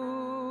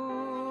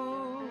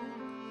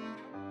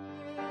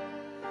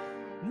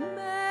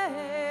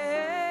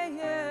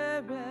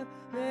Me'erev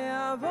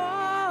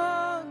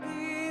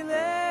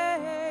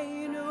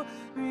Me'avangilenu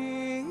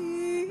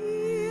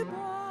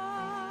Riboker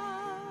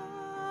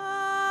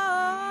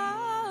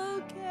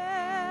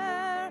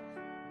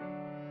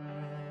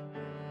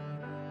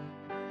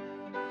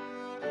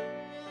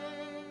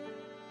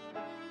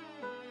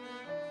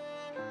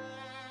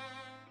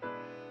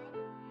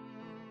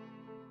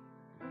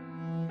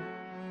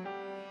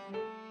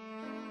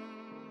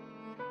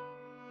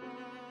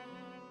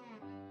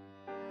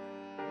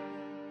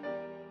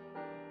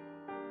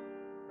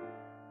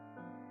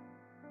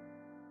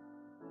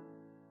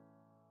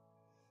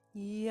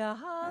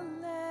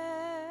Yahale,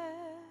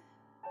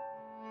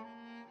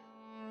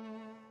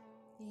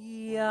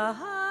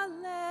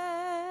 Yahale,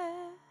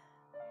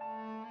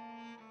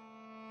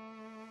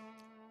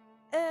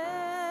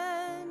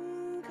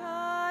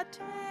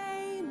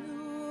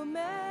 Enkatenu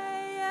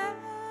me'erev,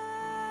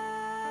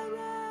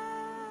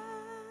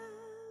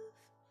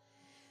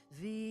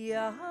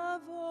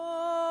 V'yavo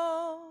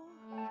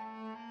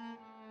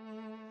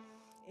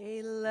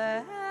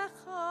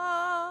elecha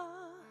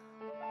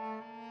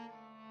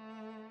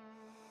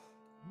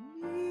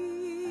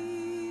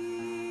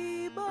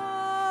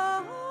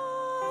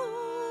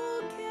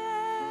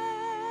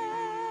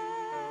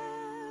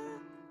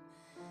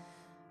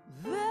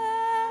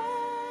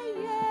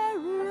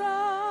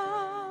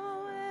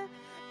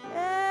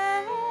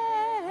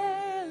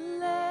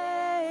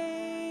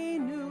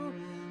Elenu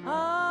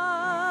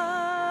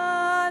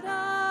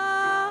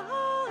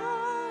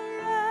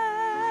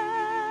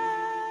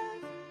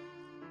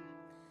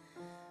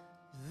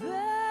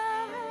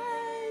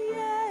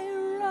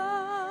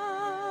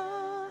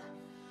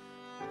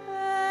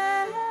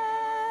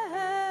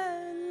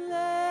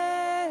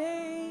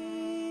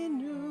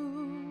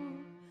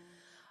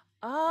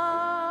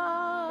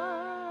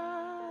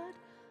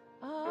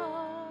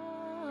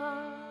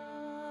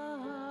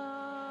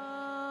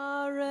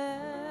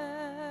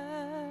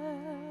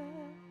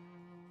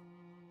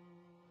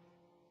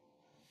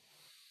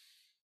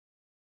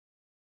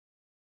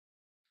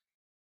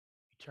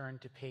turn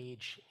to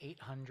page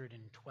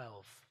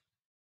 812.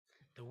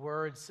 The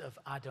words of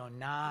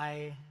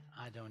Adonai,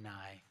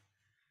 Adonai.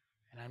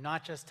 And I'm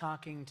not just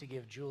talking to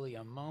give Julie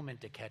a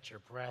moment to catch her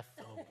breath.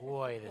 Oh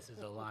boy, this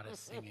is a lot of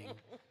singing.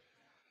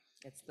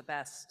 It's the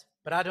best.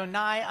 But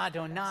Adonai,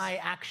 Adonai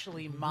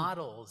actually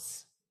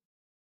models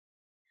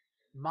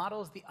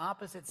the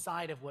opposite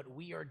side of what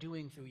we are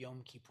doing through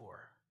Yom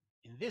Kippur.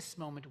 In this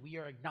moment, we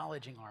are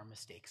acknowledging our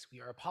mistakes. We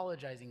are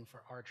apologizing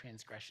for our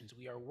transgressions.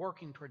 We are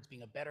working towards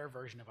being a better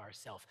version of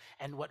ourselves.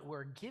 And what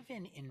we're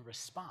given in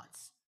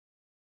response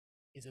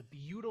is a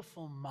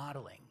beautiful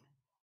modeling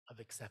of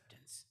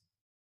acceptance.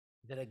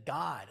 That a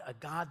God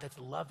that's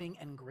loving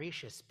and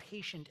gracious,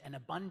 patient and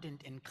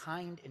abundant and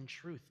kind in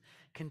truth,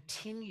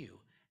 continue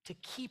to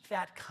keep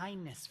that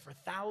kindness for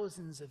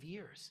thousands of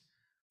years,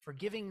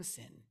 forgiving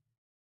sin,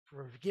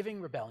 for forgiving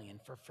rebellion,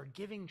 for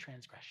forgiving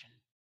transgression.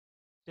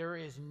 There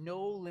is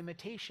no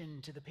limitation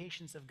to the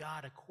patience of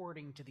God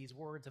according to these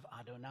words of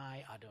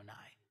Adonai, Adonai.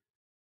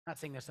 I'm not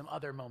saying there's some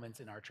other moments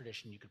in our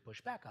tradition you could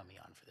push back on me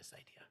on for this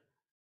idea.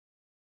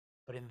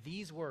 But in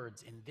these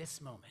words, in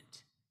this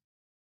moment,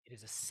 it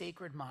is a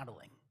sacred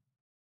modeling.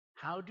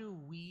 How do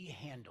we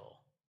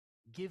handle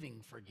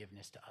giving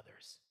forgiveness to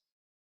others?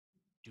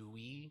 Do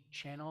we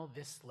channel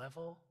this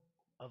level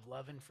of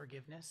love and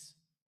forgiveness?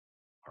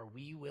 Are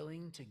we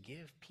willing to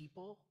give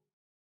people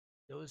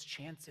those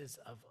chances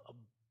of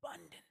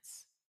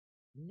abundance,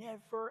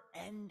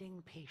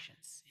 never-ending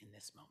patience in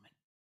this moment?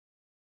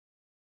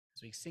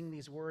 As we sing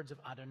these words of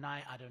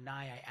Adonai,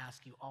 Adonai, I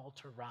ask you all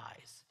to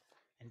rise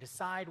and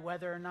decide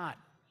whether or not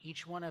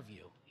each one of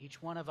you,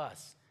 each one of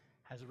us,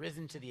 has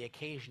risen to the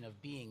occasion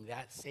of being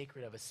that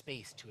sacred of a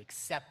space to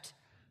accept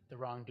the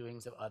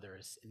wrongdoings of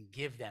others and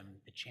give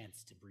them the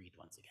chance to breathe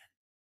once again.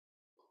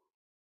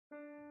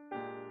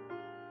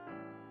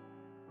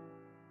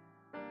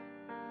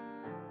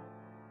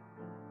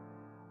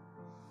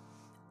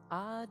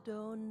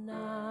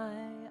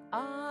 Adonai,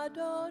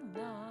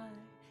 Adonai,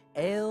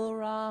 El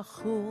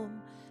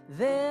Rachum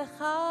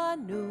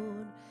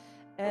Vechanun,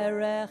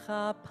 Erech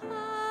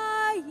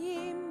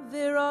Apayim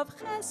V'Rav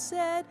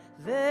Chesed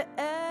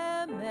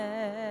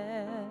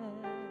Ve'emet,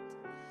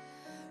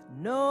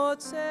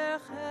 Notzer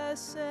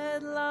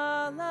Chesed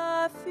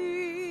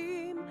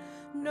Lalafim,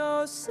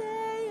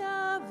 Nosei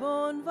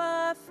Avon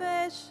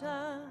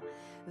V'Fesha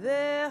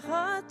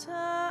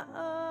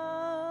V'Chata'a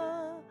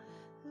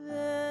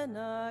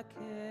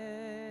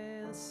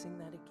V'Nakel. Sing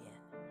that again.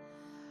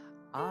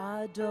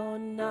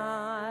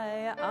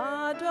 Adonai,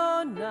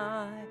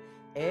 Adonai,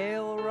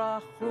 El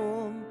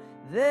Rachum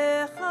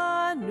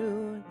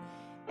V'Chanun,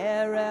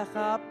 Erech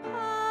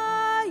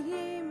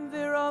Apayim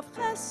V'Rav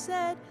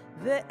Chesed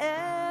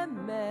Ve'emet,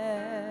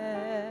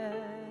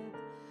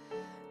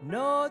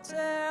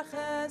 Notzer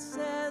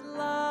Chesed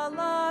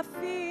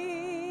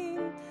Lalafim,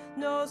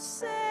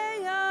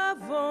 Nosei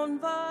Avon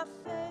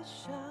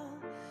V'Fesha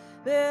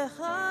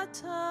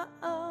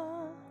V'Chata'a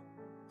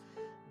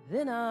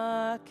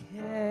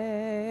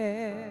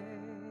V'Nakel.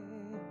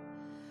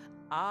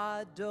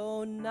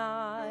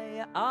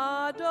 Adonai,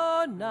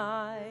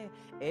 Adonai,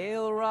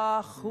 El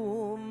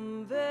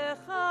Rachum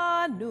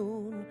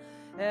V'Chanun,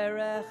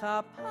 Erech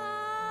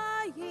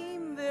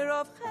Apayim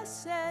V'Rav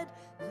Chesed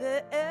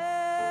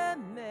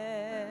Ve'emet,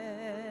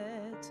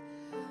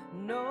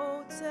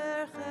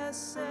 Notzer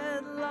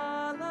Chesed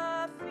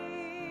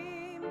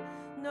Lalafim,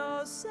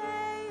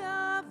 Nosei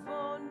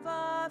Avon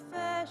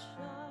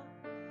V'Fesha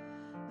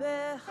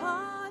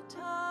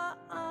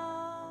V'Chata'a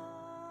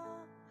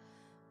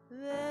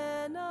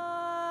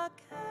V'Nakel.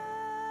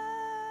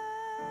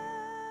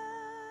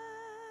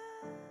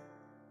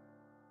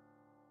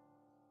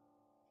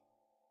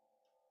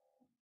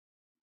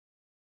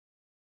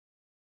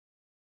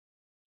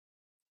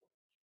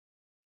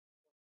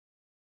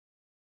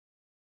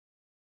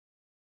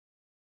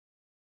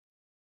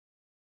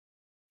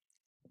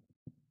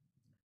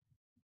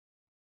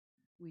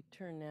 We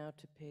turn now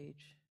to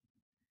page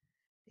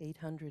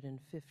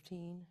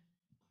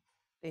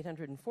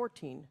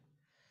 814,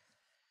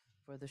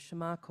 for the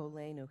Shema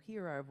Kolenu.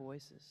 Hear our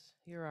voices,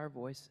 hear our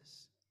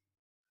voices.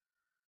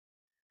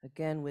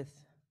 Again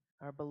with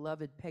our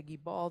beloved Peggy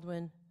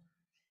Baldwin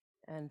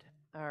and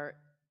our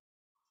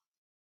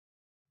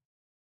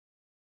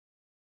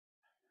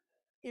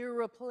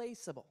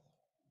irreplaceable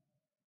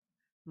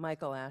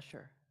Michael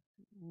Asher.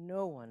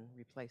 No one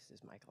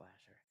replaces Michael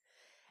Asher.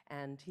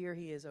 And here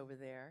he is over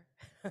there.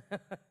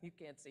 You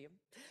can't see him.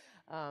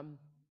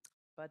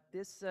 But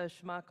this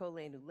Shema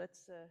Kolenu,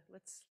 let's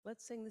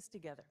sing this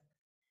together.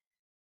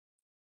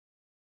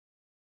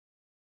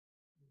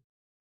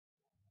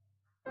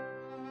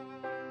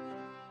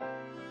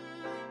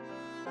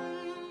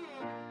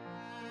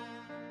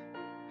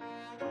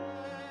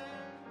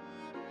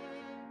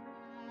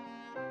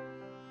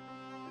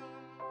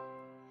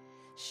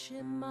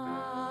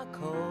 Shema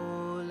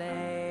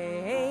Kolenu,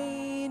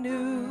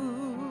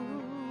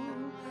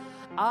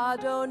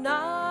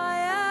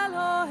 Adonai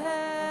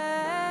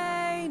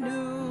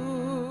Eloheinu,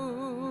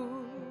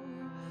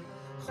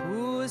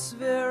 Chus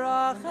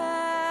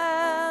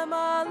v'rachem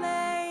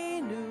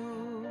aleinu,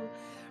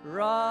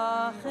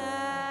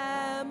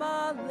 rachem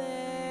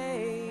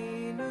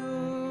aleinu,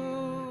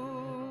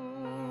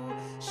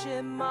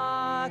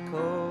 Shema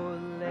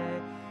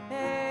koleinu,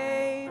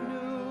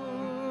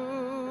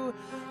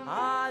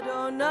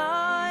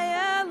 Adonai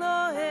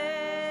Eloheinu,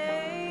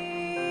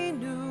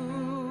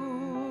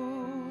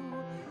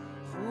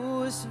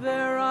 Chus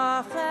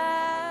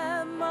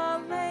v'rachem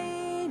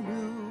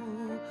aleinu,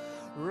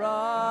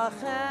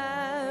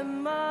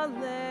 rachem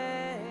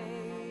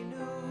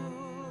aleinu,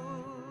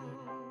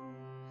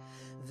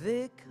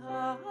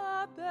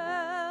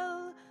 v'kabel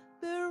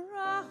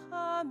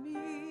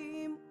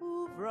b'rachamim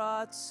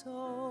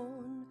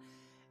uvratzon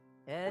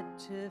et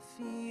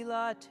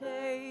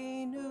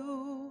tefilatenu,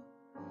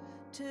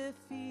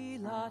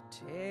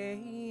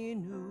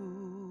 tefilatenu,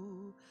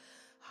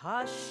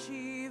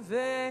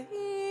 hashivenu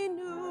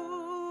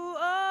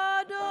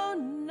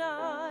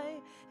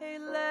Adonai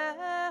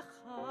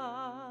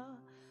elecha,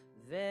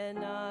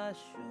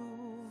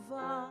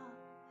 venashuva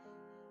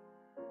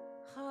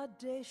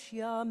Chadesh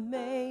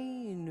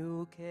yameinu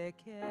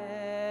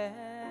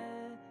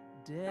kekedem,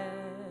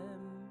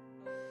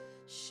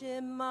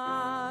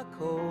 Shema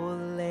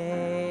koleinu,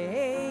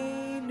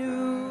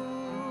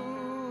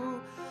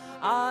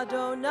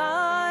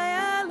 Adonai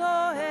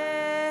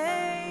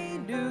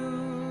Eloheinu,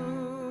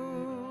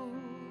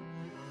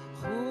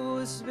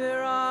 Chus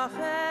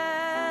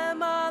v'rachem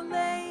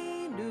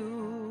aleinu,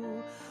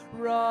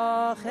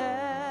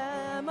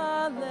 rachem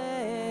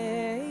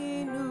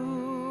aleinu,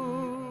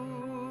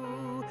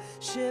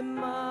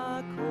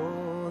 Shema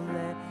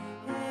koleinu,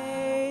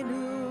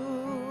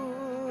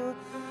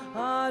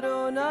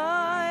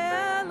 Adonai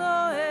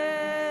Eloheinu,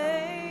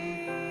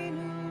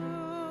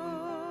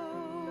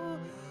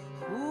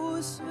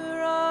 Chus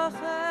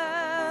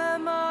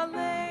v'rachem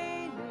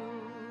aleinu,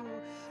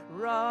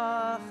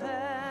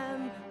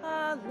 rachem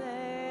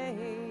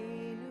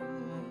aleinu,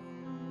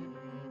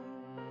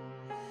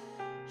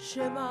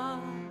 Shema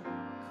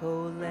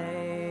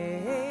koleinu,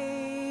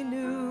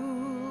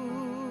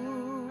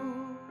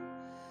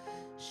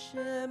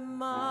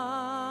 Shema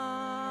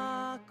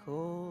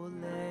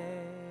koleinu.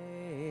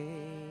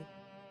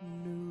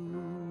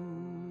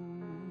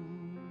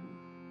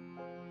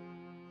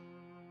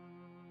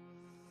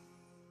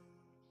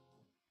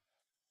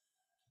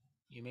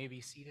 You may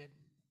be seated.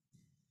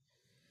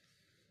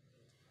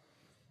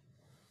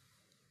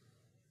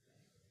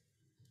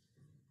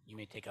 You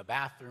may take a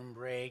bathroom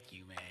break.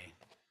 You may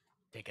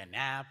take a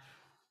nap.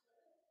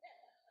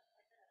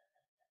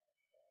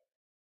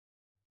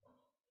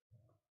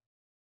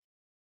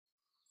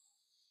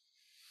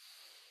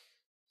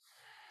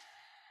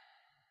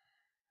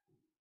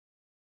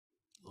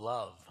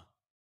 Love.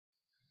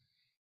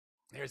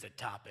 There's a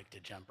topic to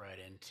jump right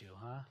into,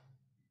 huh?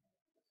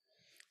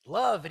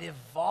 Love, it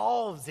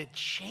evolves, it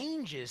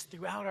changes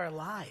throughout our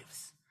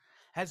lives.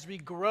 As we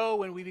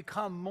grow and we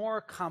become more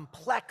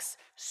complex,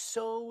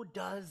 so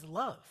does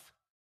love.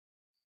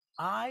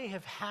 I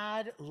have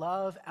had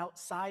love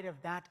outside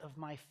of that of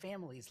my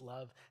family's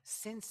love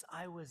since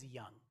I was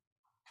young.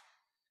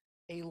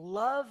 A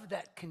love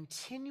that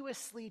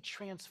continuously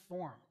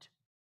transformed,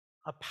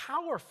 a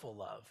powerful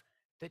love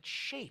that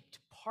shaped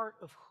part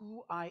of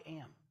who I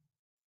am.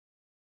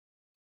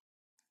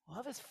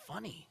 Love is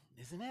funny,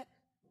 isn't it?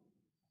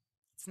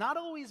 It's not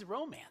always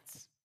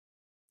romance.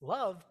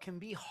 Love can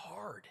be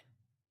hard.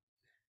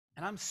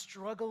 And I'm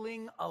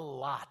struggling a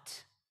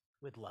lot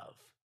with love.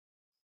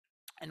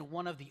 And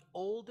one of the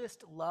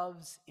oldest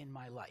loves in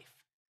my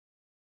life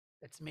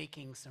that's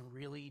making some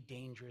really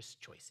dangerous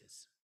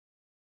choices.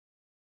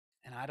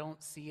 And I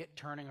don't see it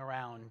turning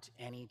around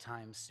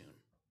anytime soon.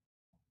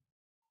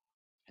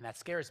 And that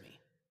scares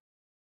me.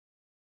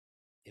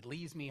 It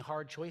leaves me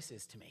hard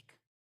choices to make.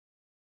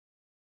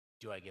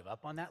 Do I give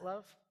up on that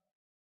love?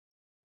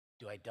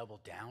 Do I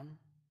double down?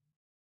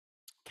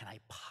 Can I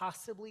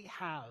possibly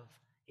have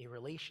a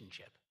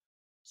relationship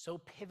so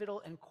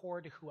pivotal and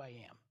core to who I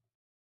am,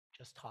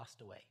 just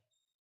tossed away?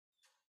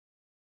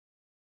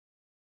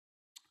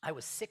 I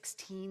was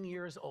 16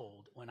 years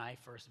old when I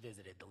first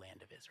visited the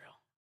land of Israel.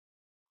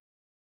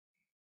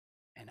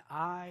 And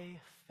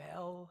I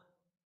fell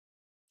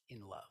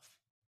in love.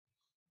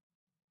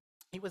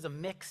 It was a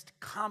mixed,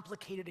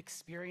 complicated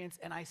experience,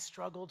 and I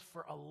struggled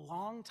for a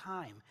long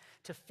time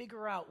to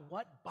figure out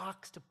what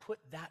box to put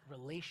that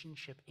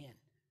relationship in.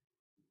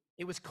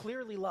 It was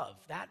clearly love.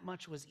 That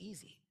much was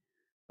easy.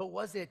 But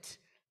was it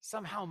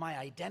somehow my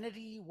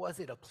identity? Was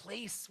it a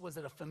place? Was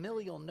it a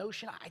familial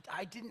notion?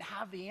 I didn't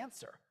have the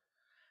answer.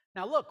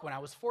 Now look, when I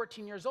was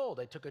 14 years old,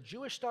 I took a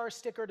Jewish star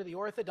sticker to the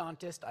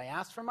orthodontist. I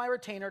asked for my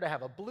retainer to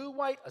have a blue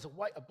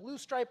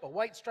stripe, a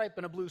white stripe,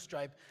 and a blue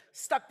stripe.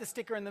 Stuck the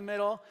sticker in the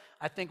middle.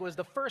 I think it was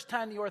the first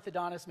time the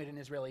orthodontist made an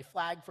Israeli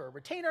flag for a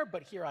retainer,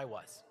 but here I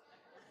was.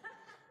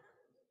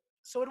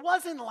 So it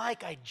wasn't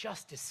like I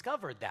just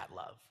discovered that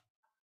love.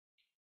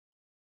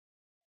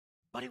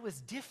 But it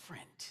was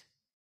different.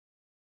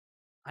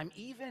 I'm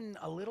even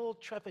a little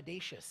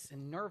trepidatious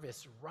and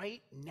nervous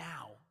right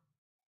now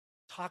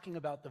talking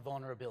about the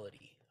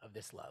vulnerability of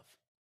this love.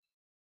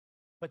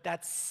 But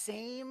that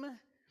same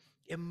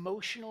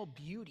emotional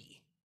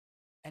beauty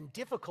and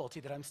difficulty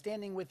that I'm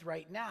standing with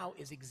right now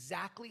is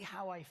exactly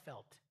how I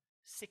felt,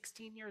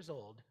 16 years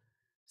old,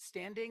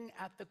 standing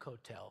at the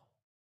Kotel,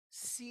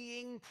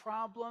 seeing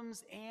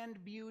problems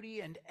and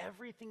beauty and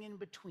everything in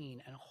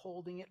between and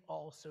holding it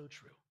all so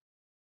true.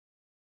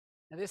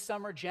 Now, this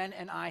summer, Jen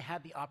and I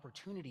had the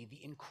opportunity,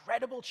 the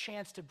incredible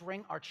chance to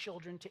bring our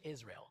children to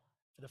Israel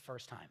for the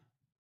first time.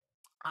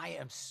 I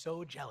am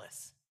so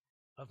jealous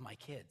of my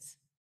kids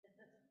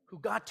who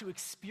got to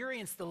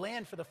experience the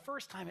land for the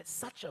first time at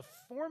such a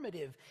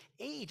formative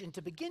age and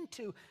to begin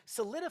to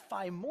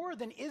solidify more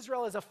than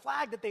Israel as a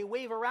flag that they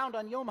wave around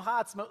on Yom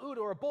HaAtzmaut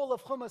or a bowl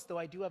of hummus, though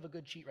I do have a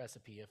good cheat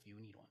recipe if you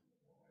need one.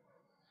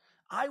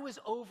 I was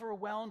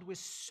overwhelmed with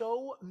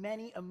so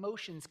many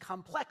emotions,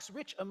 complex,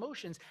 rich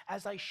emotions,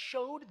 as I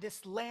showed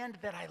this land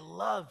that I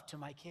love to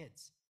my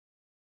kids.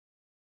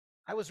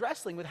 I was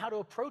wrestling with how to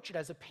approach it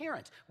as a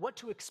parent, what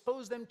to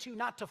expose them to,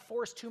 not to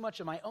force too much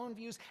of my own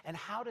views, and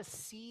how to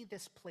see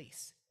this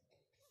place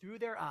through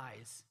their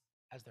eyes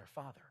as their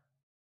father.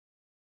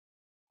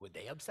 Would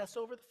they obsess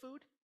over the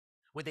food?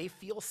 Would they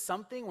feel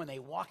something when they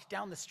walked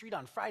down the street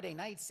on Friday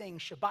night saying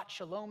Shabbat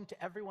Shalom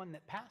to everyone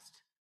that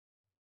passed?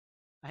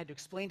 I had to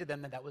explain to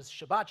them that that was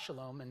Shabbat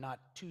Shalom and not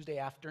Tuesday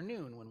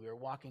afternoon when we were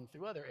walking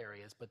through other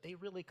areas, but they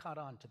really caught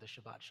on to the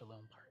Shabbat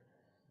Shalom part.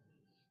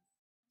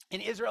 In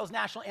Israel's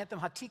national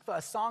anthem, Hatikva,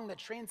 a song that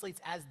translates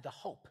as the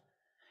hope,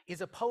 is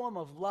a poem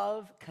of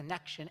love,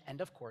 connection, and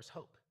of course,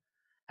 hope.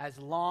 As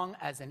long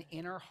as an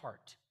inner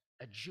heart,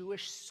 a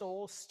Jewish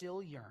soul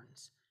still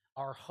yearns,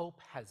 our hope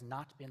has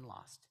not been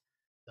lost,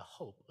 the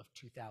hope of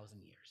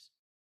 2,000 years.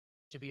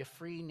 To be a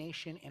free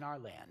nation in our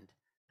land,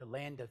 the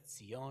land of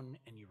Zion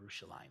and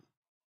Yerushalayim.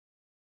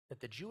 That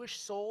the Jewish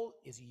soul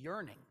is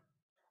yearning,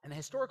 and the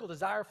historical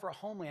desire for a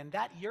homeland,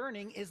 that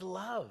yearning is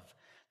love.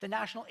 The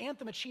national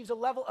anthem achieves a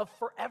level of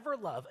forever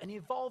love, an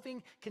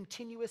evolving,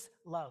 continuous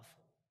love.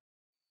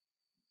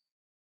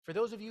 For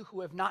those of you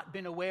who have not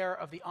been aware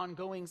of the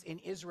ongoings in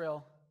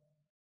Israel,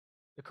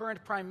 the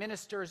current prime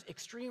minister's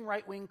extreme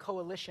right-wing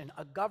coalition,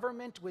 a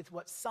government with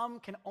what some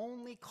can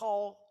only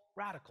call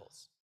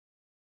radicals,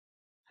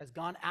 has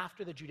gone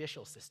after the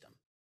judicial system,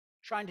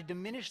 trying to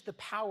diminish the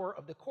power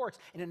of the courts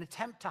in an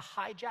attempt to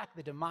hijack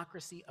the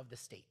democracy of the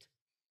state.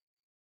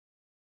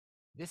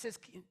 This has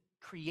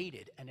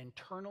created an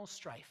internal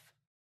strife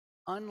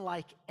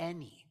unlike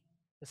any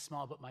the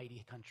small but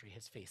mighty country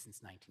has faced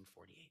since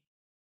 1948.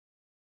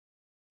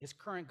 This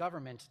current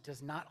government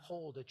does not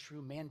hold a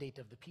true mandate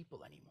of the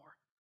people anymore,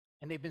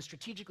 and they've been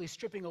strategically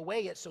stripping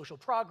away at social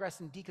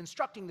progress and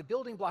deconstructing the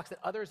building blocks that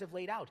others have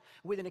laid out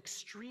with an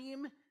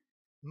extreme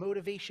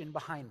motivation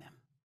behind them.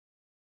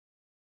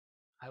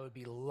 I would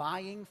be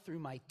lying through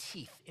my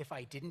teeth if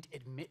I didn't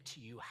admit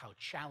to you how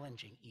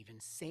challenging even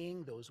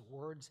saying those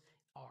words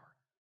are,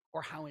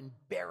 or how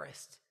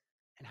embarrassed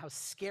and how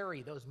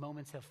scary those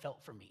moments have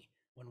felt for me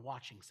when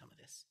watching some of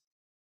this.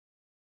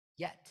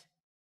 Yet,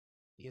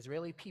 the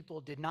Israeli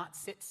people did not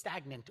sit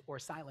stagnant or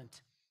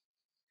silent.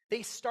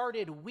 They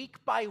started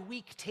week by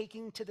week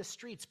taking to the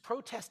streets,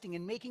 protesting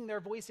and making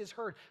their voices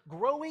heard,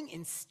 growing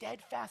in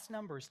steadfast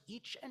numbers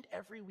each and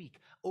every week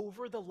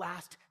over the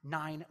last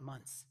 9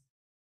 months.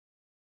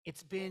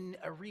 It's been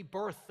a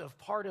rebirth of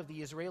part of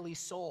the Israeli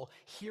soul,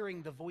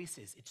 hearing the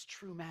voices. It's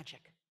true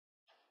magic.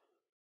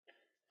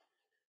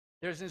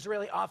 There's an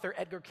Israeli author,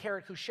 Edgar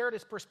Kehillat, who shared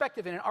his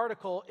perspective in an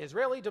article,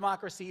 Israeli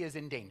Democracy is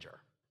in Danger.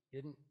 He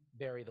didn't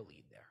bury the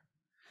lead there.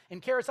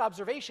 In Kehillat's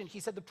observation, he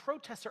said the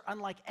protests are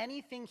unlike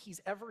anything he's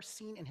ever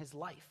seen in his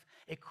life.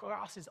 It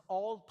crosses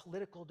all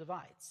political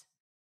divides.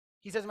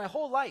 He says, my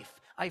whole life,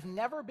 I've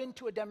never been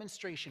to a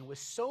demonstration with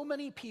so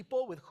many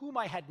people with whom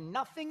I had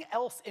nothing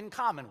else in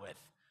common with,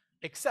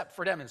 except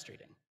for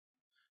demonstrating.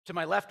 To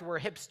my left were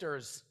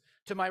hipsters.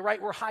 To my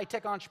right were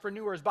high-tech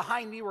entrepreneurs.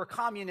 Behind me were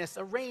communists,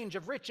 a range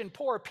of rich and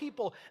poor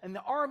people, and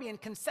the army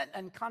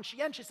and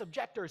conscientious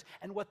objectors.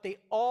 And what they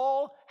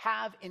all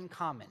have in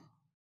common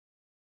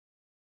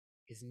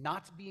is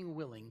not being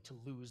willing to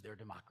lose their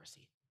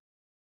democracy.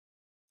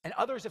 And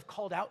others have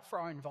called out for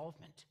our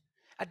involvement.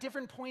 At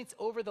different points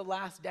over the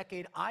last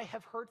decade, I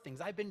have heard things.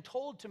 I've been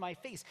told to my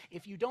face,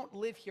 if you don't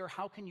live here,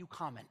 how can you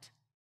comment?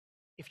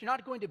 If you're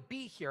not going to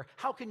be here,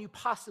 how can you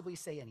possibly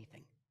say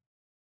anything?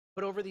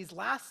 But over these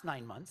last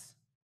 9 months,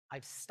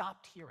 I've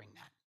stopped hearing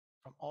that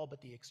from all but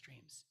the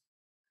extremes.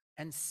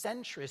 And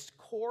centrist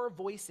core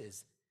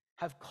voices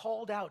have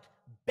called out,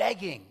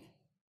 begging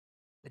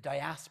the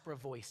diaspora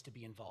voice to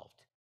be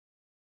involved.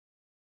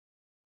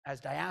 As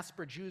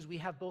diaspora Jews, we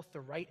have both the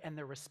right and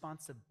the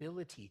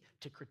responsibility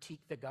to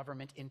critique the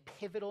government in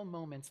pivotal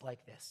moments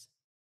like this.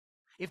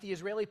 If the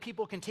Israeli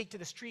people can take to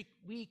the street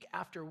week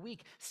after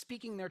week,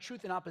 speaking their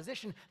truth in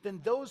opposition, then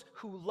those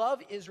who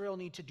love Israel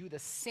need to do the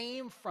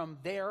same from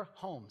their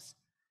homes,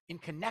 in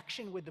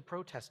connection with the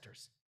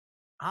protesters.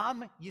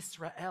 Am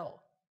Yisrael,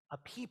 a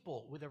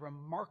people with a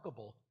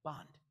remarkable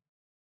bond.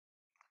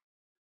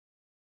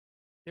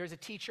 There's a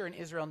teacher in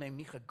Israel named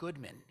Micha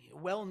Goodman, a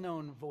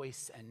well-known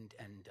voice and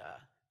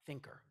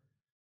thinker.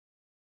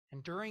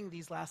 And during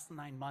these last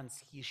 9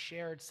 months, he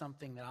shared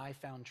something that I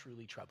found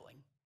truly troubling.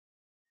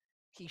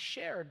 He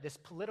shared this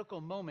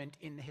political moment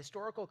in the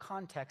historical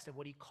context of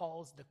what he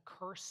calls the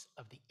curse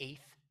of the 8th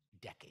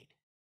decade.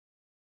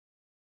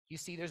 You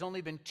see, there's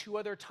only been 2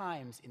 other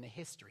times in the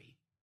history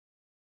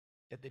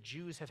that the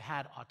Jews have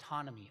had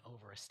autonomy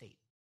over a state.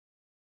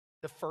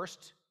 The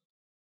first,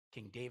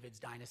 King David's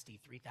dynasty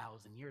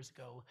 3,000 years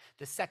ago.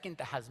 The second,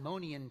 the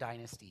Hasmonean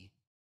dynasty.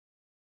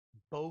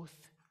 Both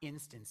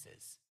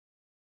instances,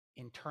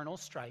 internal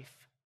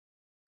strife,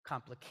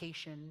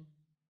 complication,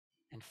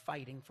 and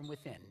fighting from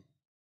within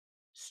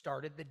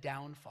started the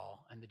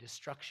downfall and the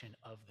destruction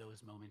of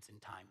those moments in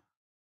time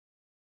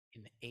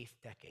in the 8th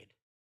decade.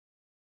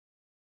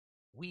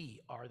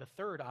 We are the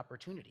third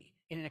opportunity.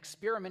 In an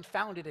experiment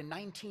founded in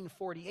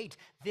 1948,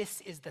 this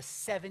is the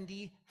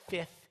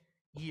 75th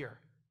year.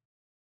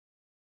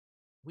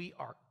 We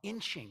are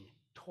inching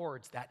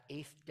towards that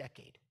 8th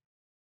decade.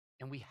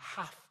 And we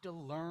have to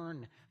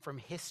learn from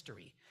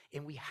history.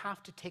 And we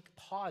have to take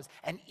pause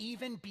and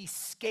even be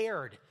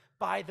scared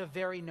by the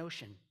very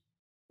notion.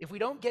 If we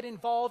don't get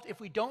involved,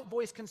 if we don't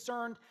voice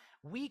concern,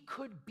 we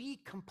could be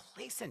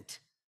complacent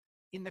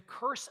in the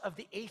curse of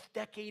the 8th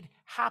decade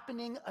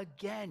happening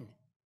again.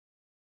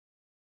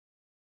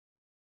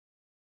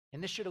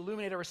 And this should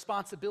illuminate a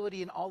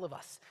responsibility in all of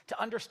us to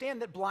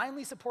understand that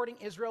blindly supporting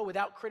Israel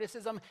without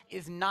criticism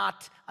is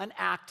not an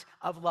act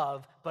of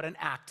love, but an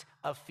act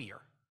of fear.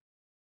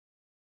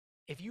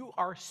 If you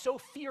are so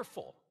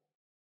fearful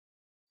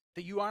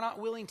that you are not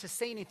willing to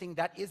say anything,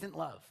 that isn't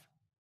love.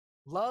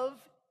 Love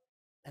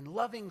and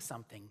loving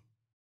something,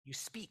 you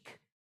speak.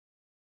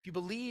 If you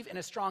believe in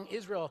a strong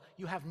Israel,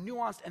 you have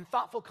nuanced and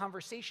thoughtful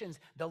conversations.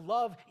 The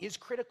love is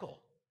critical.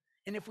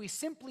 And if we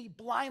simply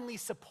blindly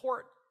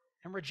support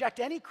and reject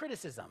any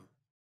criticism,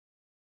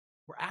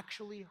 we're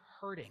actually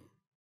hurting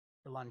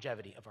the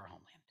longevity of our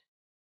homeland.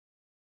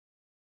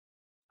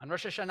 On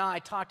Rosh Hashanah, I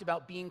talked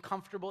about being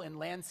comfortable in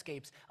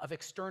landscapes of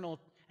external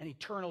and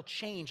eternal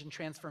change and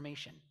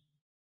transformation.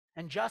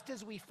 And just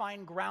as we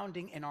find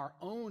grounding in our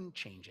own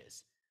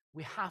changes,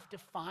 we have to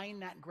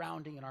find that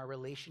grounding in our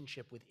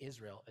relationship with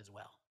Israel as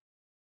well.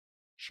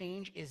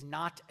 Change is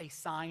not a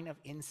sign of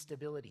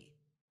instability,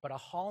 but a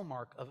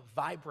hallmark of a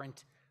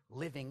vibrant,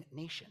 living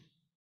nation.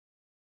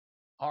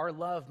 Our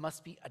love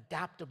must be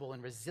adaptable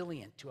and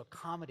resilient to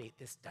accommodate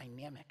this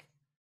dynamic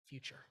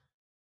future.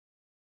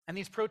 And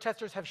these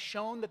protesters have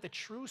shown that the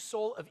true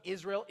soul of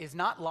Israel is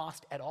not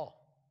lost at all.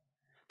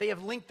 They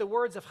have linked the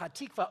words of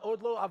Hatikva,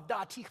 Odlo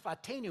Avda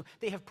Tikvatenu.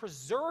 They have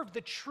preserved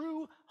the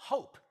true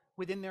hope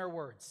within their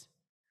words.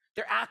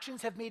 Their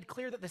actions have made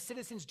clear that the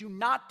citizens do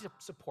not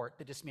support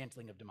the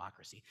dismantling of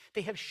democracy.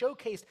 They have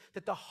showcased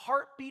that the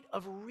heartbeat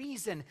of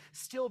reason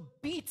still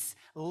beats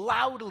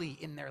loudly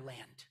in their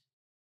land.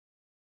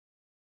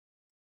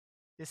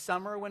 This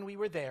summer when we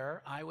were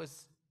there, I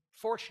was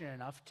fortunate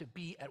enough to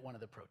be at one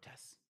of the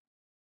protests.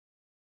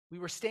 We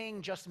were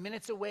staying just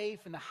minutes away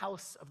from the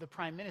house of the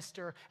prime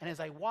minister, and as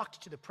I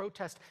walked to the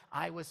protest,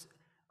 I was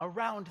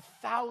around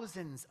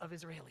thousands of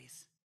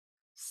Israelis,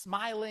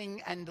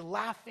 smiling and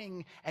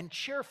laughing and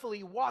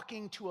cheerfully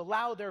walking to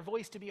allow their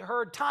voice to be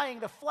heard, tying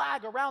the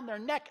flag around their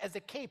neck as a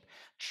cape,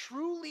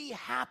 truly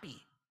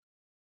happy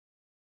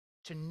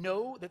to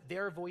know that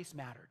their voice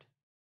mattered.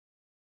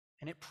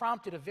 And it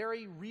prompted a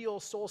very real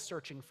soul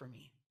searching for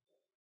me.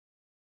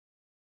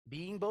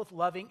 Being both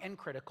loving and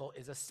critical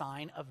is a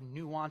sign of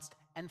nuanced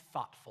and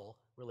thoughtful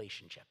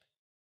relationship.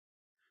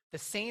 The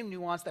same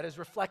nuance that is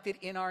reflected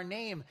in our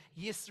name,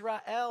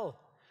 Yisrael.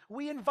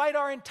 We invite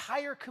our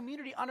entire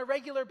community on a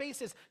regular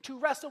basis to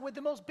wrestle with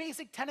the most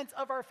basic tenets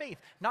of our faith.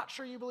 Not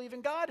sure you believe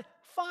in God?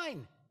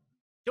 Fine.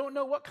 Don't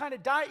know what kind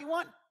of diet you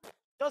want?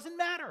 Doesn't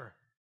matter.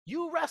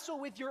 You wrestle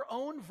with your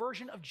own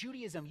version of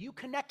Judaism. You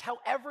connect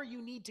however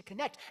you need to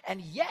connect.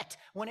 And yet,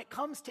 when it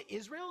comes to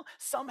Israel,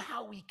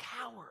 somehow we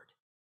cowered,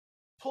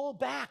 pull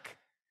back,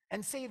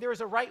 and say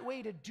there's a right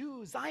way to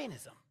do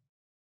Zionism.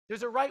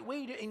 There's a right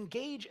way to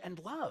engage and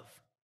love.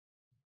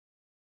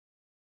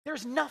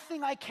 There's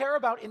nothing I care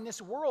about in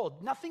this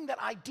world, nothing that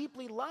I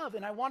deeply love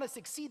and I want to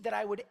succeed that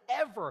I would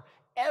ever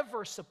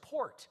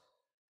support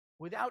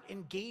without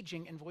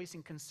engaging and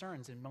voicing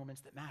concerns in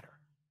moments that matter.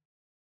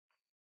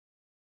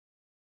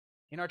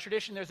 In our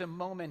tradition, there's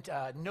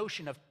a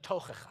notion of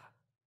tochecha,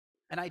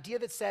 an idea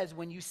that says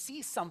when you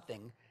see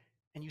something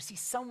and you see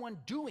someone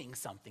doing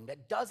something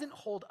that doesn't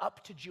hold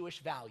up to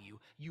Jewish value,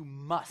 you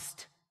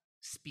must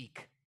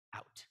speak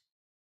out.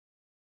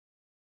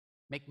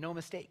 Make no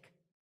mistake,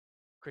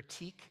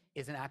 critique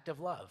is an act of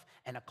love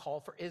and a call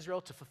for Israel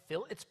to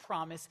fulfill its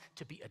promise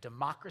to be a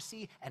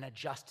democracy and a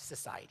just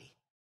society.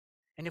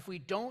 And if we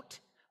don't,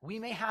 we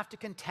may have to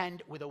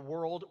contend with a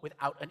world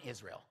without an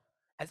Israel,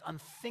 as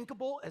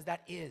unthinkable as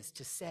that is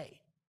to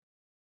say.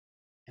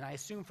 And I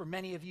assume for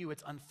many of you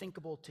it's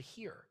unthinkable to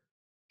hear.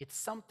 It's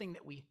something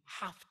that we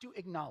have to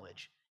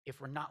acknowledge if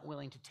we're not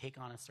willing to take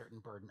on a certain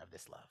burden of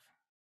this love.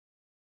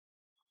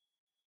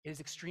 It is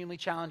extremely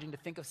challenging to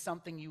think of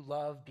something you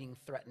love being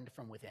threatened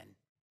from within.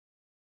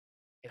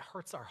 It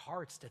hurts our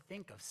hearts to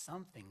think of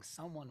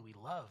someone we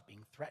love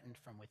being threatened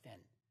from within.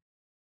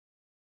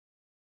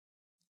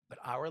 But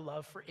our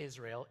love for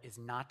Israel is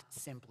not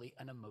simply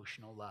an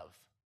emotional love.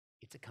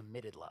 It's a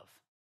committed love.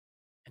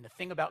 And the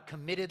thing about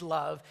committed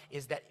love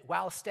is that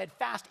while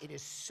steadfast, it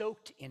is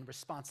soaked in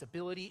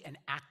responsibility and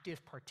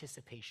active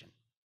participation.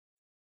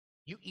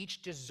 You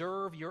each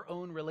deserve your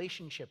own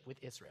relationship with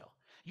Israel.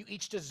 You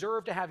each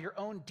deserve to have your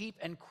own deep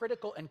and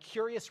critical and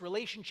curious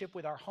relationship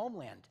with our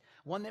homeland,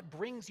 one that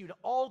brings you to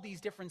all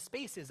these different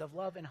spaces of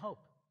love and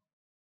hope.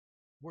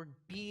 We're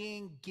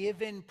being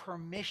given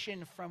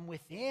permission from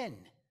within.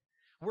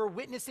 We're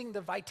witnessing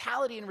the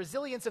vitality and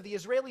resilience of the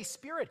Israeli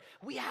spirit.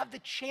 We have the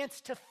chance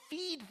to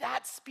feed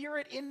that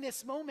spirit in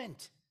this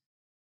moment.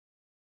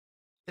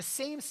 The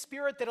same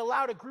spirit that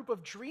allowed a group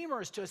of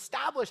dreamers to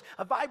establish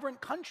a vibrant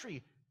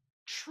country,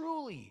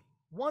 truly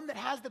one that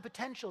has the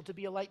potential to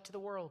be a light to the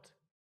world.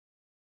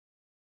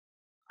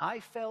 I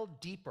fell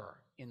deeper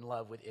in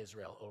love with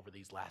Israel over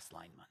these last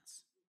 9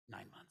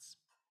 months.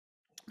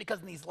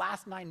 Because in these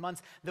last 9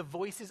 months, the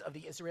voices of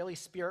the Israeli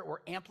spirit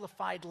were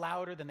amplified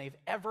louder than they've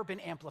ever been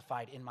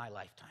amplified in my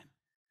lifetime.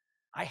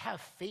 I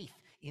have faith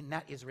in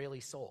that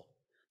Israeli soul,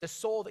 the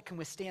soul that can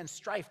withstand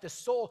strife, the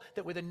soul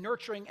that with a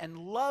nurturing and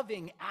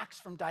loving acts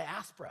from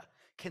diaspora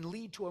can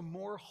lead to a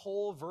more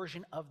whole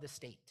version of the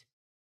state.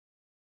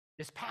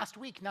 This past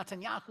week,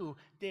 Netanyahu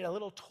did a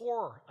little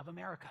tour of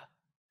America,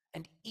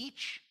 and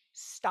each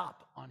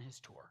stop on his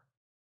tour,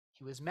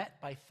 he was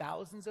met by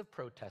thousands of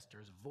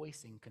protesters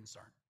voicing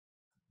concern.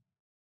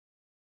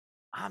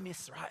 Am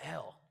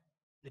Israel,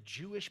 the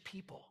Jewish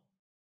people,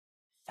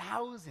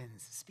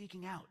 thousands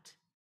speaking out.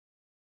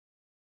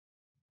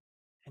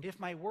 And if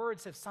my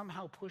words have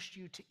somehow pushed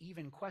you to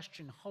even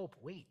question hope,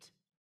 wait,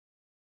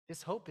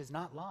 this hope is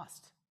not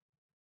lost.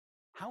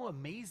 How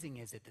amazing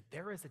is it that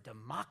there is a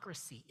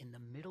democracy in the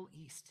Middle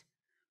East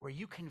where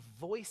you can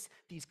voice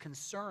these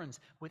concerns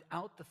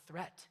without the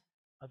threat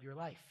of your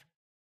life?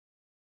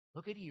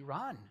 Look at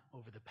Iran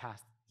over the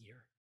past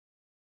year,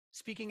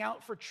 speaking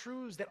out for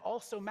truths that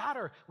also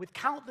matter, with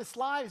countless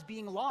lives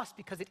being lost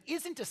because it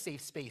isn't a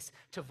safe space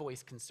to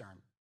voice concern.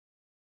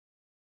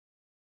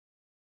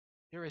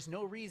 There is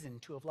no reason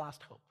to have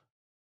lost hope,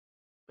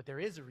 but there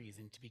is a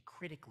reason to be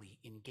critically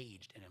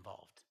engaged and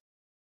involved.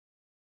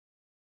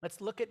 Let's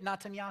look at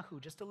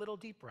Netanyahu just a little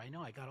deeper. I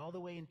know I got all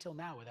the way until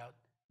now without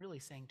really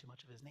saying too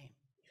much of his name.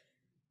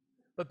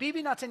 But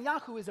Bibi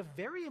Netanyahu is a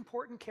very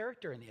important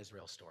character in the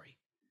Israel story.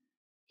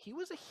 He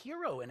was a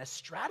hero and a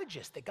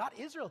strategist that got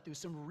Israel through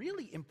some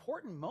really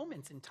important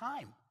moments in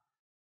time.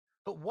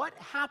 But what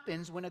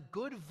happens when a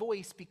good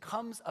voice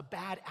becomes a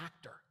bad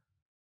actor?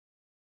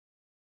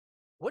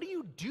 What do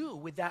you do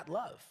with that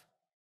love?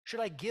 Should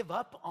I give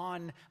up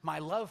on my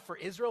love for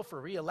Israel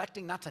for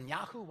re-electing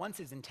Netanyahu once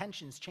his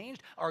intentions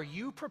changed? Are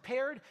you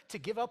prepared to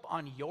give up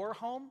on your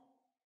home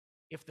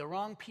if the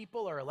wrong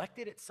people are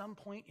elected at some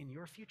point in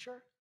your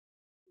future?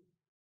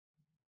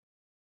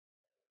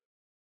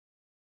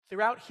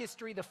 Throughout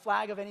history, the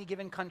flag of any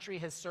given country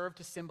has served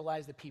to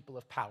symbolize the people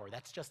of power.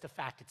 That's just a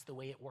fact. It's the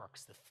way it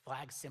works. The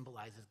flag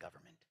symbolizes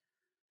government.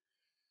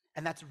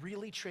 And that's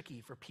really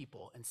tricky for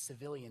people and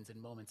civilians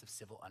in moments of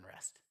civil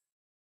unrest.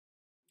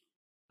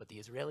 But the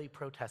Israeli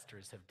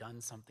protesters have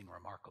done something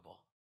remarkable.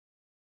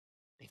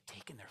 They've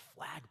taken their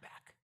flag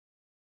back.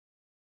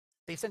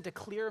 They've sent a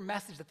clear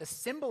message that the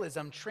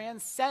symbolism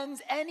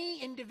transcends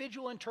any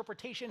individual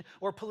interpretation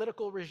or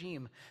political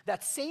regime.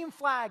 That same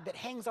flag that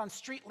hangs on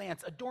street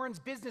lamps, adorns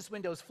business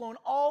windows, flown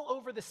all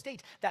over the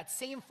state, that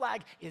same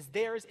flag is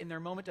theirs in their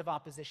moment of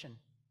opposition.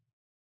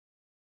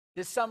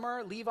 This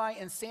summer, Levi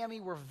and Sammy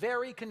were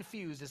very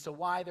confused as to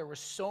why there were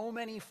so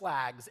many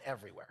flags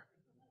everywhere.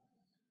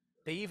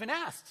 They even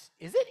asked,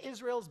 is it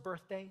Israel's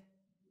birthday?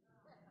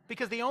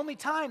 Because the only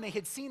time they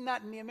had seen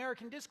that in the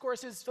American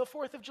discourse is the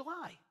 4th of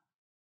July.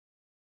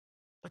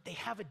 But they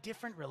have a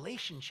different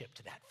relationship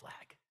to that flag.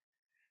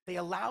 They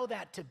allow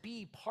that to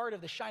be part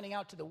of the shining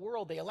out to the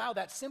world. They allow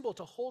that symbol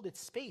to hold its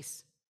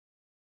space.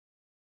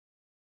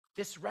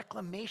 This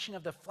reclamation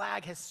of the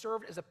flag has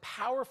served as a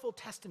powerful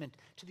testament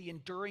to the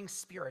enduring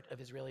spirit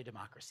of Israeli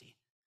democracy.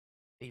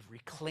 They've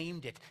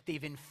reclaimed it.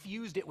 They've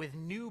infused it with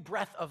new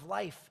breath of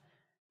life.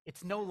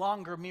 It's no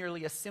longer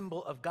merely a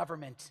symbol of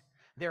government.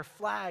 Their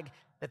flag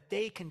that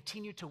they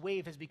continue to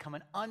wave has become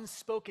an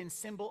unspoken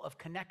symbol of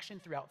connection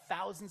throughout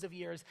thousands of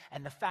years,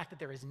 and the fact that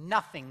there is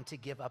nothing to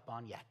give up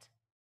on yet.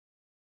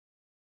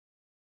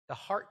 The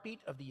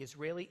heartbeat of the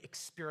Israeli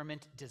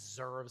experiment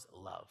deserves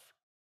love.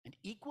 And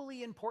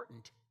equally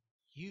important,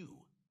 you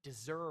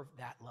deserve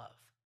that love.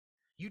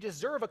 You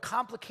deserve a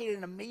complicated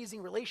and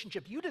amazing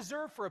relationship. You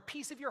deserve for a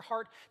piece of your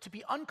heart to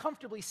be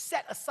uncomfortably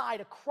set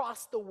aside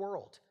across the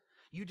world.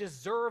 You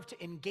deserve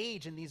to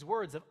engage in these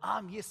words of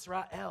Am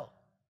Yisrael.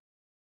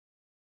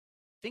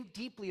 Think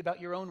deeply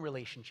about your own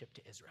relationship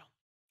to Israel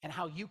and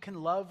how you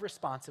can love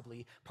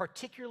responsibly,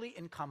 particularly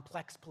in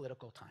complex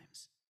political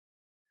times.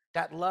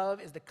 That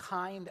love is the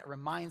kind that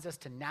reminds us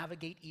to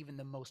navigate even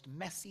the most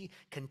messy,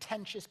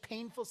 contentious,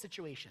 painful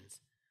situations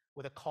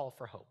with a call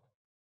for hope.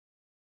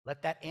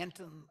 Let that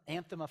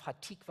anthem of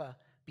Hatikva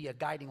be a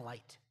guiding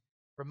light,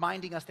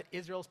 reminding us that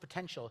Israel's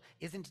potential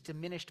isn't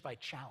diminished by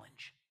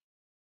challenge.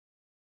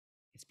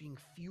 It's being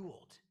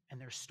fueled, and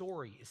their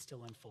story is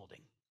still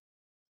unfolding.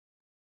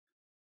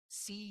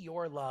 See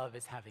your love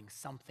as having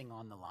something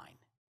on the line.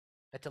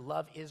 That to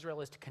love Israel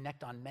is to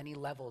connect on many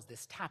levels,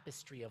 this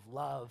tapestry of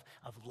love,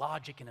 of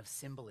logic, and of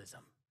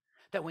symbolism.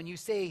 That when you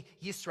say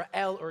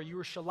Yisrael or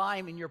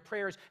Yerushalayim in your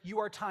prayers, you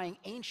are tying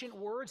ancient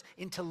words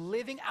into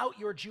living out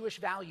your Jewish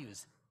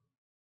values.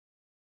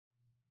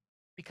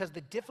 Because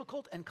the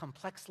difficult and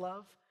complex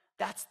love,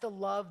 that's the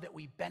love that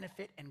we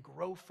benefit and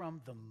grow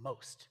from the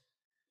most.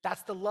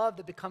 That's the love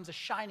that becomes a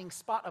shining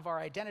spot of our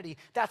identity.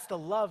 That's the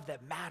love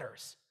that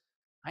matters.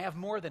 I have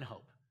more than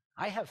hope.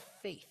 I have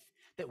faith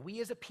that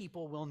we as a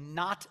people will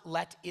not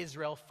let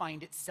Israel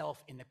find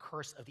itself in the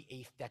curse of the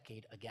 8th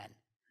decade again.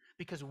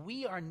 Because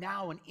we are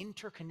now an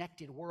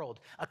interconnected world,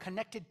 a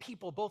connected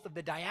people, both of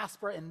the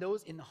diaspora and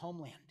those in the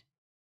homeland.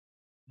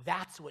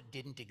 That's what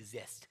didn't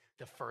exist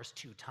the first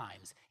 2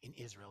 times in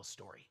Israel's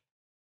story.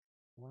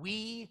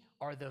 We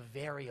are the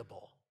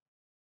variable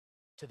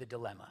to the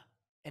dilemma.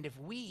 And if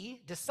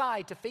we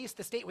decide to face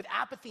the state with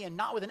apathy and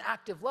not with an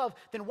active love,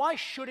 then why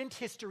shouldn't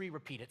history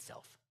repeat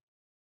itself?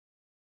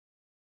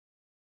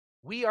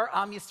 We are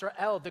Am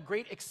Yisrael. The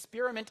great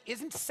experiment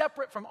isn't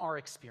separate from our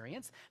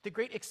experience. The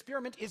great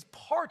experiment is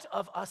part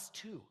of us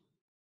too.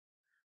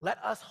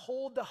 Let us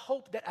hold the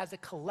hope that as a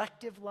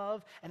collective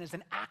love and as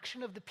an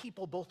action of the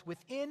people, both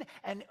within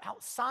and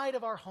outside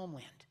of our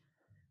homeland,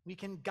 we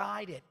can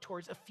guide it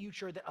towards a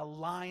future that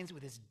aligns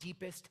with its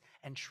deepest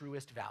and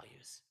truest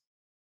values.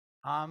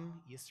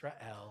 Am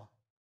Yisrael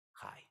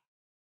Chai.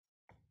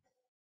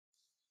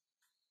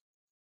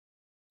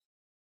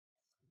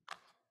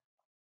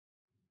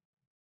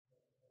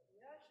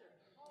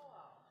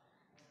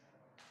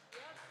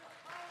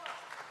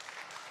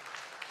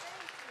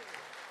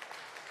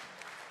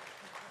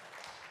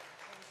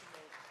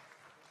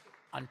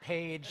 On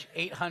page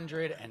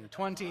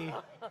 820,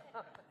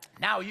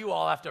 now you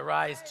all have to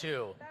rise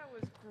too.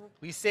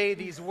 We say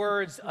these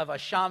words of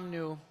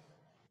Ashamnu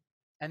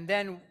and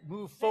then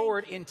move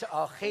forward into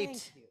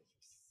Al-Chet,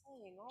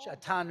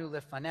 Shatanu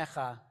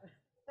Lefanecha.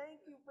 Thank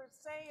you for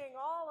saying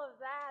all of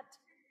that.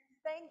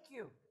 Thank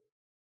you.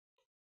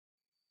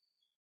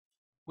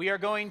 We are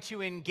going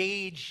to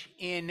engage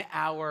in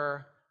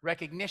our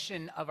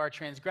recognition of our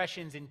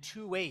transgressions in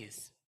 2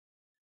 ways.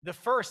 The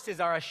first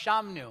is our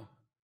Ashamnu.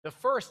 The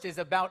first is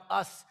about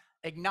us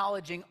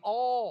acknowledging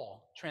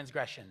all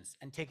transgressions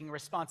and taking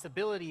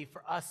responsibility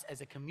for us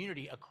as a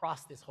community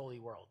across this holy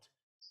world.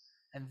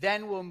 And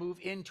then we'll move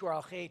into our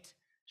Al-Chet,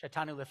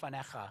 Shatanu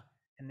Lefanecha,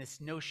 and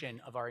this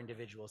notion of our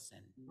individual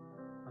sin.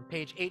 On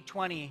page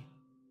 820,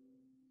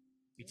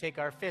 we take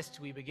our fist,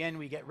 we begin,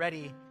 we get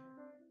ready.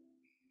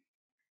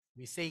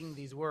 We sing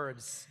these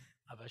words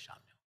of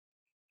Ashamnu.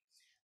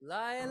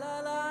 Lai la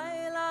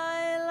lai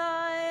lai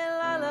lai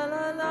la la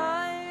la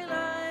lai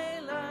lai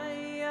lai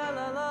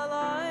la la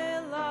lai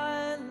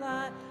lai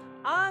lai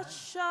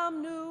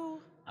Ashamnu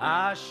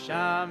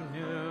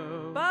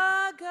Ashamnu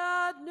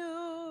Bagadnu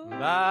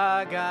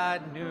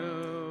Bagadnu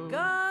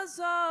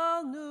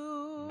Gazalnu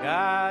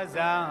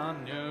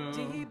Gazalnu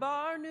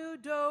Dibarnu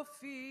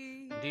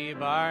Dofi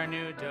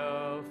Dibarnu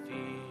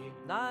Dofi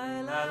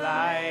Lai La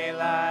lai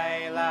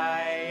lai lai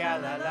lai ya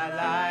la la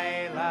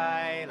lai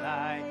lai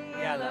lai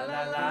ya la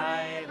la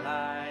lai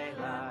lai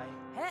lai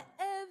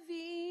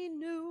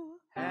He'evinu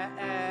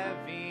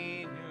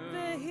He'evinu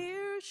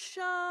Vehir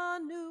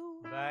Shanu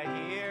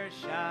Vahir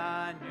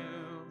Shanu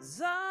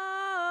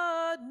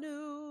Zadnu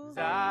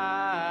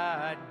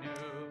Zadnu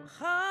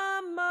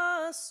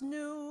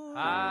Hamasnu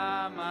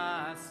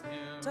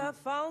Hamasnu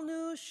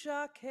Tafalnu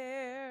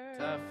Shaker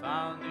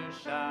Tafalnu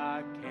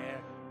Shaker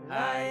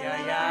Ay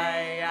ay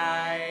ay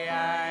ay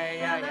ay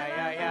ay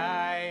ay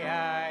ay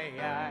ay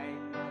ay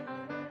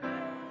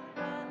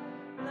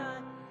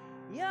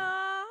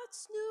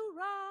Yatsnu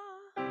Ra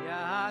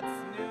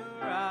Yatsnu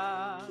Ra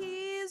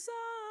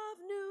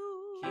Kizavnu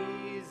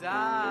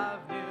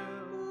Kizavnu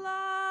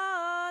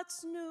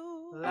Latsnu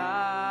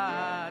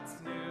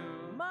Latsnu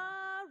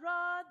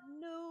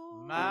Maradnu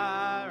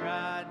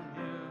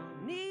Maradnu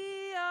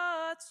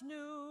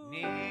Niatsnu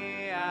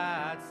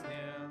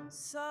Niatsnu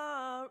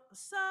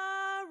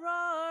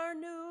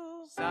Sararnu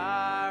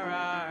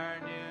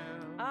Sararnu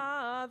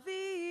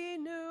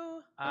Avinu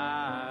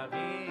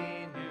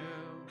Avinu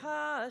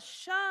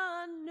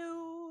Pashanu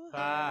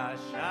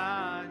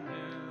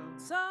Pashanu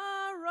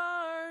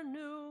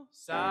Sararnu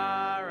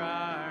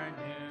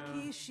Sararnu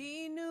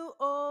Kishinu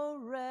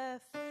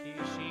Oref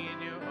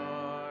Kishinu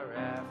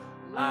Oref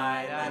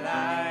Lai la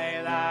lai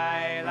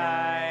lai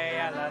lai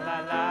ya la la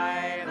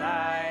lai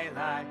lai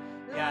lai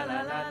ya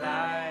la la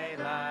lai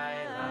lai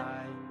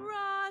lai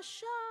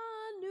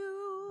Rashanu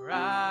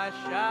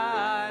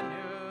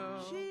Rashanu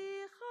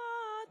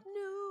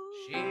Shichatnu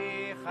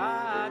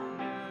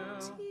Shichatnu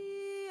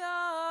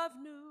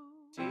Tiavnu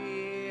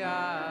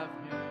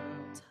Tiavnu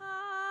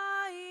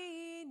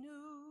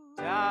Tainu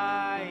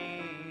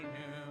Tainu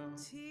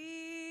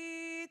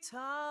Titanu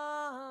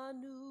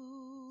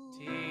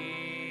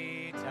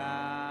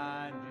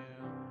Titanu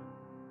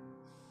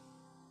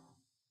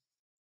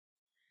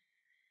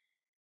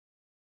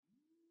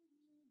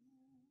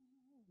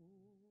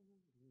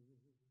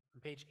On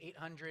page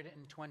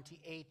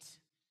 828,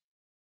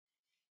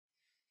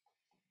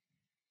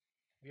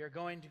 we are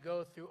going to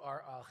go through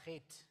our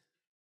al-Khait.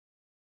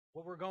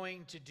 What we're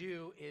going to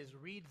do is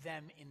read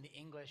them in the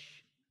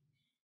English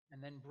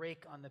and then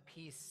break on the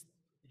piece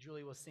that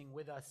Julie will sing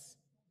with us,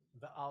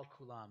 the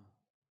Al-Kulam.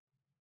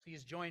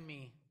 Please join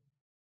me.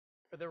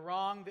 For the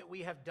wrong that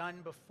we have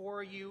done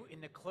before you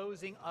in the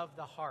closing of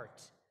the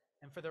heart,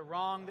 and for the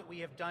wrong that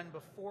we have done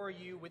before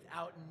you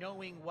without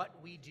knowing what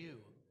we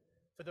do,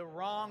 for the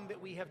wrong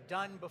that we have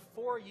done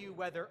before you,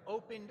 whether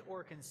opened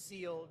or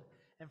concealed,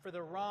 and for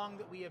the wrong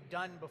that we have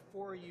done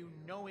before you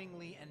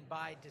knowingly and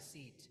by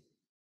deceit,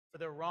 for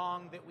the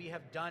wrong that we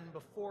have done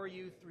before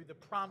you through the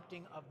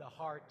prompting of the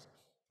heart,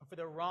 and for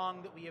the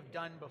wrong that we have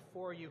done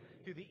before you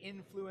through the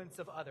influence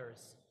of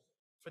others,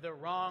 for the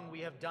wrong we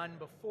have done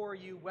before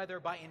you, whether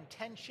by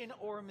intention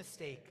or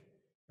mistake,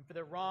 and for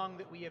the wrong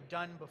that we have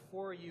done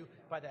before you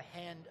by the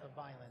hand of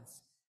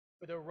violence,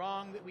 for the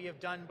wrong that we have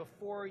done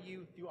before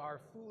you through our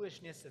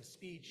foolishness of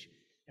speech,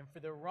 and for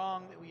the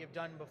wrong that we have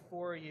done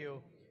before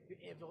you through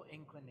evil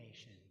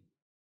inclination.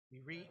 We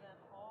read them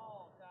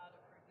all, God of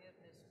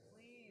forgiveness,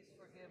 please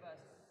forgive us,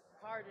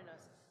 pardon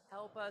us,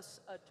 help us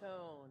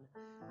atone.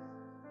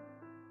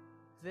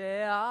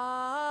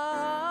 Ve'al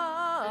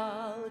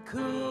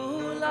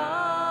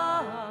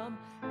kulam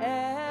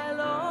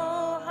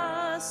Elo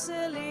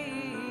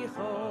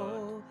haselicho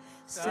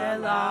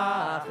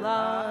selach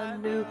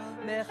lanu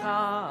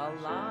mechal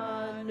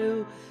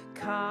lanu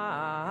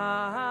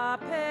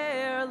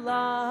kaper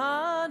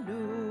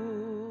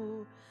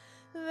lanu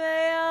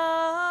ve'al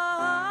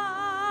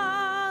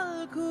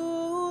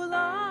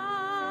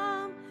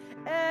kulam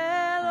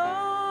Elo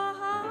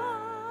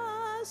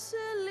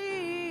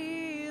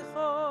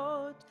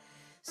haselichot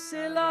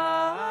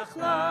selach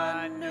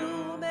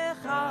lanu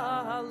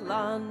mechal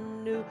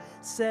lanu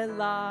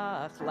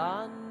selach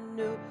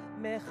lanu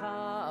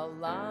mechal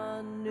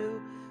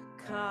lanu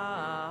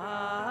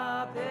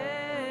kaper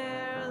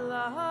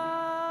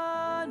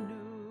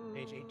lanu.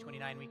 Page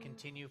 829, we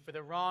continue. For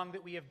the wrong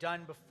that we have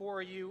done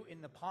before you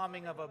in the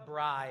palming of a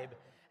bribe,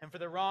 and for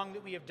the wrong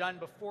that we have done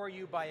before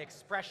you by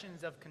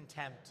expressions of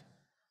contempt,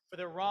 for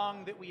the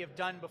wrong that we have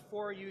done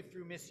before you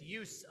through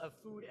misuse of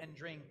food and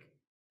drink,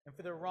 and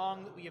for the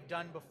wrong that we have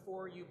done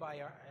before you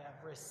by our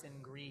avarice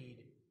and greed,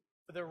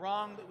 for the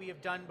wrong that we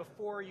have done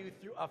before you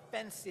through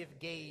offensive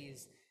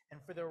gaze, and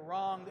for the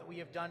wrong that we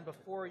have done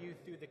before you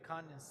through the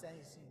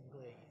condescending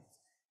gaze.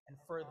 And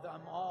for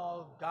them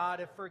all, God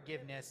of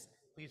forgiveness,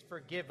 please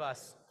forgive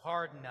us,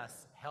 pardon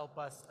us, help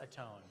us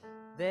atone.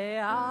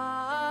 Ve'al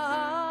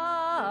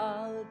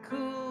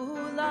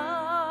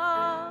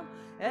kulam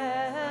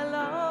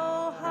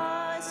Elo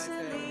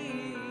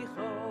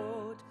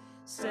haselichot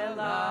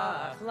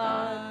selach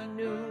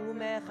lanu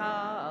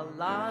mechal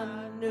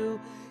lanu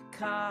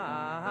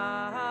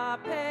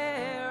kaper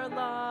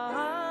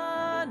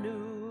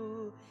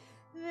lanu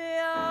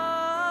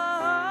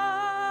ve'al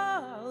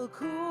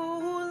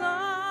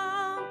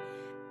kulam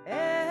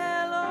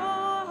Elo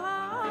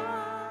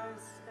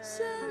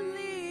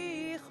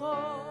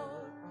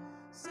haselichot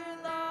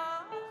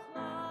selach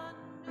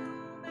lanu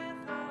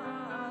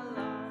mechal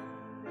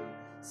lanu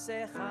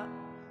selach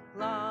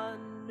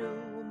lanu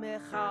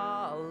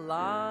mechal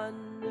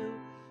lanu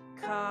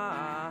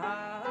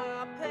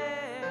kaper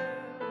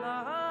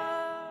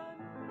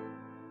lanu.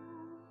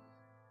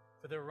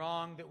 For the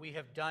wrong that we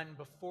have done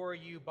before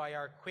you by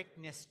our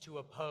quickness to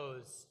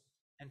oppose,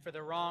 and for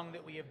the wrong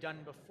that we have done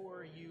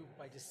before you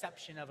by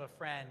deception of a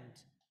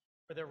friend,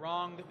 for the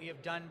wrong that we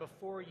have done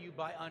before you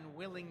by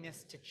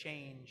unwillingness to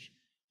change,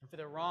 and for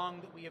the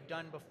wrong that we have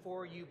done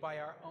before you by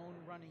our own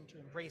running to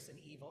embrace an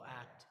evil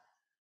act,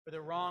 for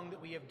the wrong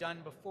that we have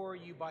done before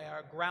you by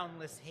our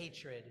groundless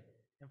hatred,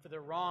 and for the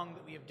wrong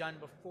that we have done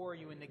before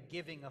you in the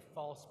giving of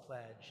false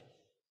pledge.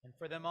 And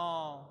for them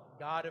all,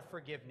 God of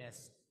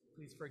forgiveness,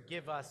 please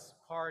forgive us,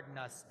 pardon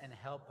us, and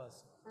help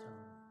us atone.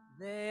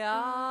 Ve'al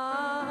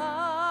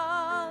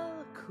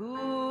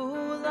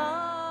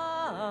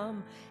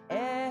kulam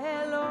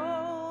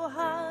Elo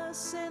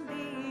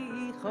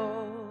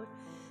haselichot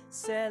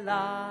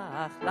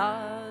selach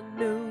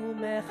lanu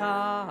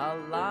mechal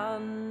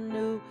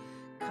lanu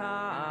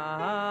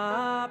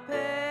kaper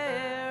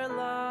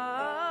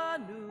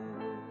lanu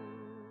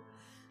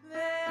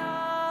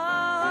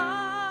ve'al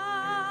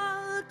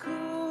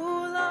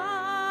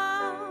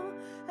kulam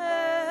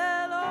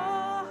Elo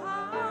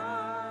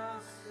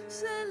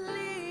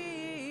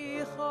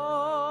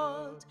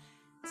haselichot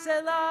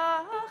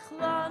selach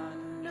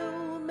lanu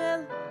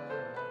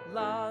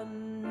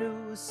lanu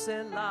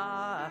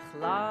selach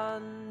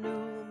lanu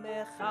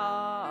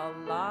mechal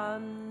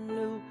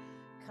lanu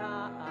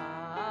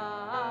kaper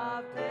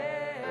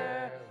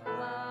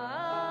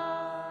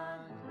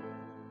lanu.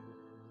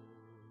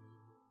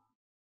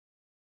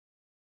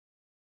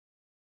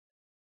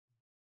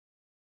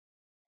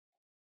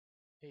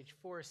 Page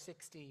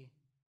 460,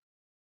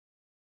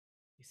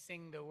 we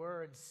sing the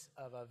words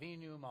of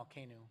Avinu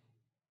Malkeinu.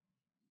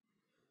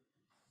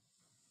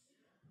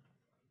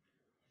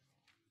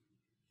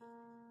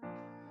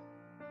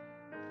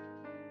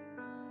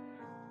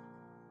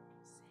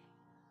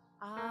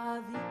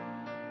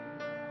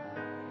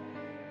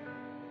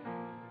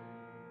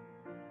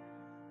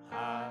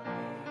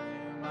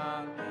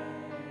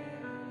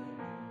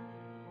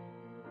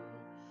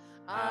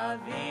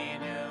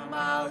 Avinu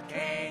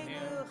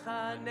Malkeinu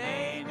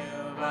Chanenu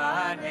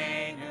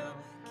Vanenu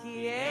Ki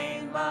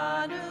ein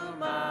banu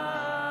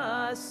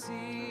masim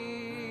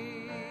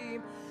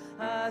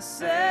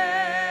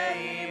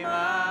Aseh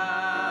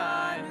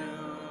imanu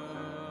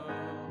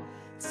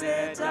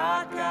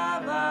Tzedaka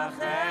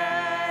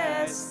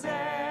v'chesed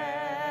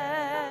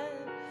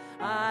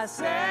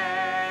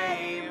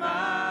Aseh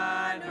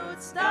imanu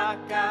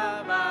Tzedaka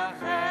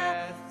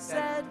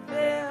v'chesed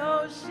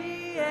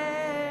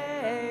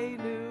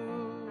V'hoshienu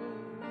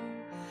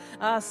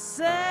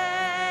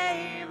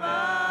Aseh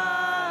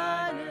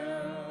imanu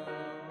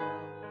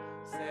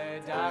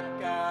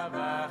Tzedaka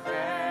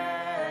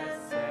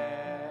v'chesed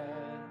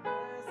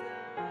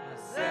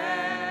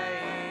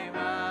Aseh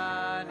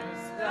imanu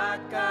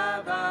Tzedaka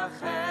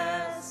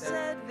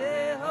v'chesed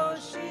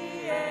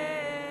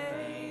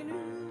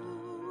V'hoshienu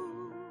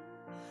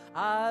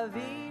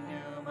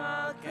Avinu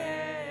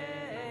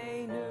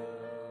Malkeinu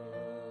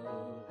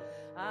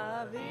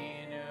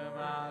Avinu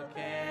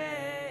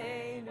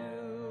Malkeinu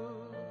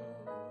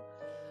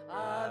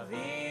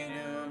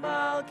Avinu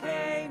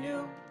Malkeinu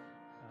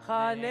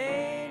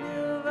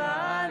Chanenu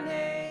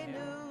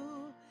Vanenu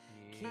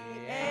Ki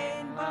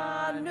ein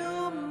banu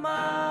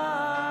masim.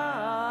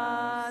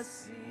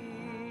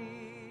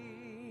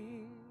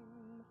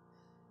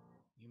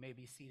 You may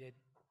be seated.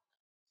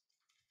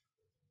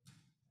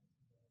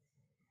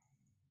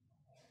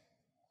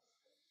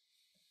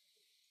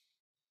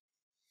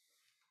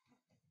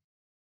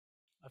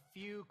 A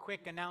few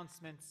quick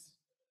announcements.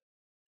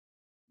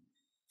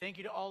 Thank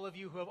you to all of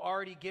you who have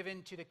already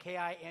given to the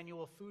KI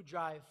Annual Food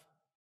Drive.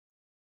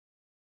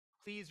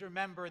 Please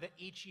remember that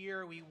each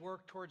year we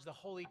work towards the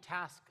holy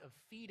task of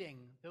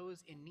feeding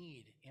those in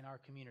need in our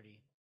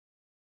community.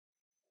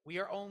 We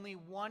are only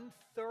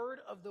 1/3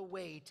 of the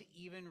way to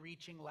even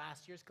reaching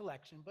last year's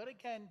collection, but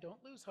again,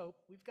 don't lose hope.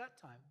 We've got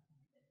time.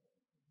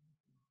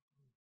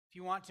 If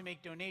you want to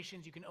make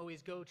donations, you can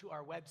always go to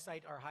our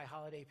website. Our High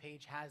Holiday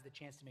page has the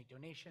chance to make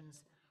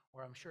donations,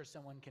 or I'm sure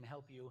someone can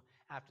help you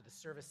after the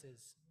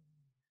services.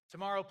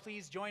 Tomorrow,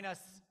 please join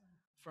us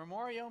for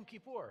more Yom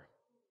Kippur.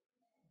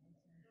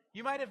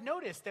 You might have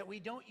noticed that we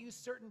don't use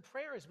certain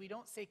prayers. We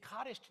don't say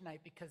Kaddish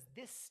tonight because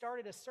this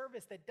started a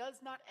service that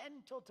does not end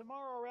until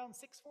tomorrow around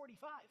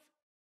 6:45.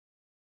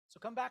 So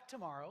come back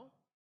tomorrow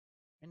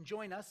and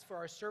join us for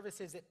our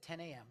services at 10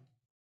 a.m.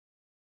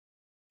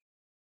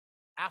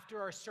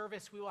 After our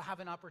service, we will have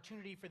an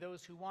opportunity for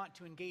those who want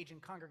to engage in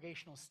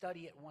congregational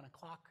study at 1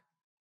 o'clock.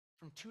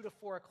 From 2 to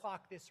 4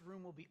 o'clock, this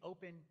room will be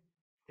open,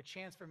 the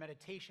chance for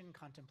meditation,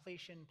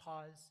 contemplation,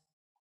 pause.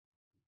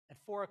 At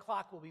 4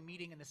 o'clock, we'll be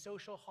meeting in the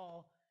social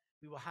hall.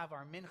 We will have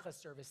our mincha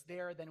service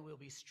there. Then we'll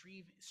be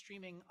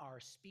streaming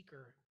our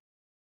speaker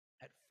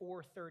at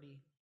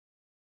 4:30.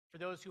 For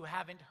those who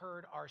haven't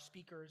heard, our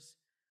speakers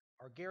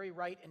are Gary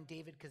Wright and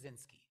David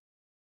Kaczynski.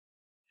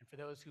 And for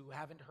those who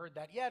haven't heard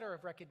that yet or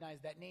have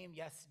recognized that name,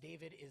 yes,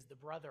 David is the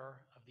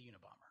brother of the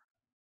Unabomber.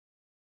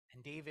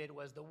 And David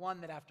was the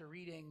one that, after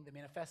reading the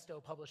manifesto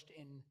published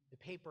in the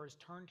papers,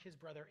 turned his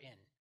brother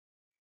in,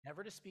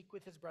 never to speak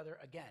with his brother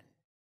again,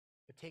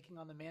 but taking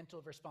on the mantle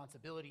of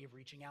responsibility of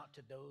reaching out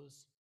to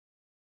those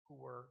who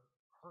were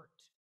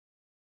hurt,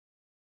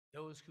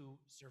 those who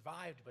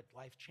survived but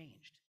life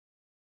changed.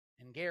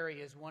 And Gary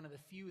is one of the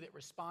few that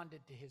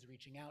responded to his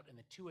reaching out, and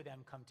the two of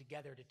them come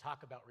together to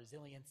talk about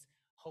resilience,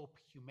 hope,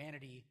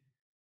 humanity,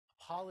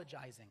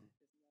 apologizing.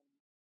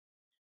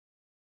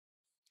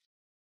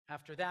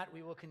 After that,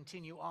 we will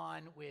continue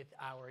on with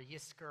our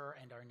Yisker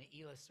and our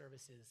Ne'ilah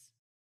services.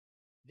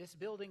 This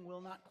building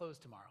will not close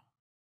tomorrow.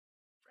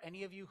 For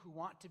any of you who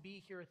want to be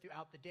here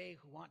throughout the day,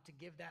 who want to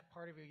give that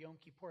part of your Yom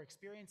Kippur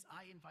experience,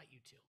 I invite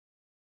you to.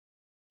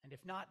 And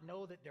if not,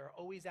 know that there are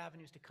always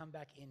avenues to come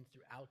back in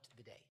throughout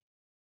the day.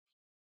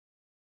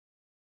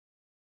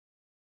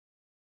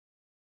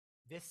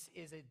 This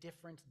is a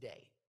different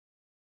day.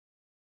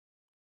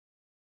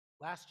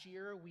 Last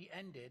year, we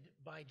ended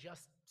by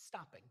just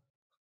stopping.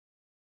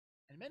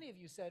 And many of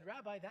you said,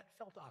 Rabbi, that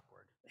felt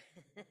awkward.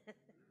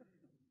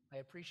 I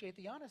appreciate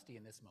the honesty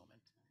in this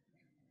moment.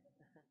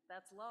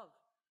 That's love.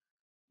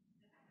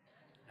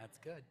 That's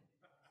good.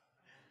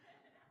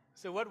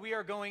 So what we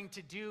are going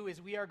to do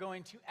is we are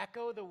going to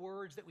echo the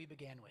words that we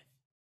began with.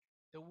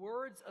 The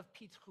words of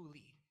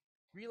Pitchuli,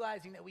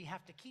 realizing that we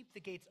have to keep the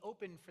gates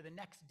open for the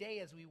next day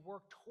as we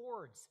work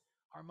towards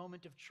our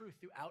moment of truth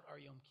throughout our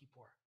Yom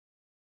Kippur.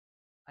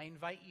 I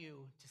invite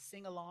you to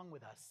sing along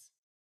with us.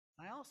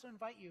 I also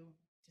invite you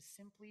to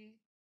simply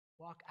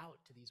walk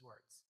out to these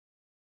words,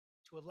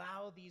 to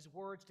allow these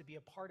words to be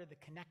a part of the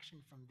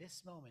connection from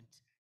this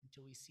moment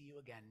until we see you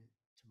again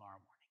tomorrow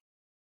morning.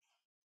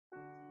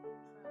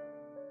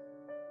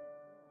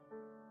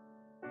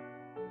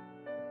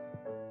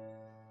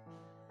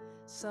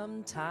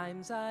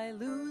 Sometimes I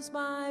lose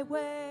my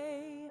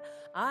way,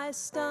 I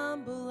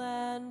stumble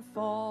and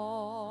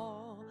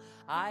fall.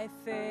 I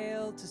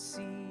fail to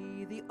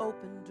see the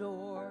open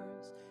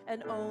doors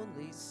and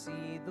only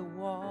see the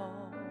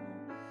wall.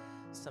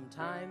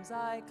 Sometimes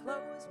I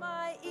close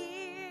my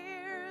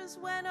ears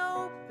when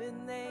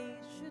open they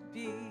should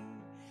be.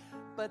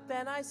 But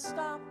then I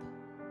stop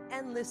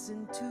and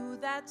listen to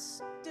that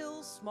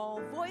still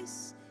small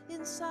voice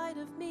inside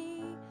of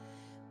me.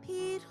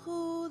 Pete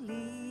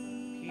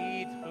Hooley,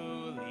 Pete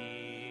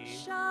Hooley,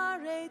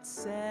 Sharet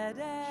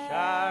Sedek,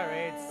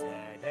 Sharet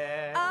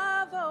Sedek,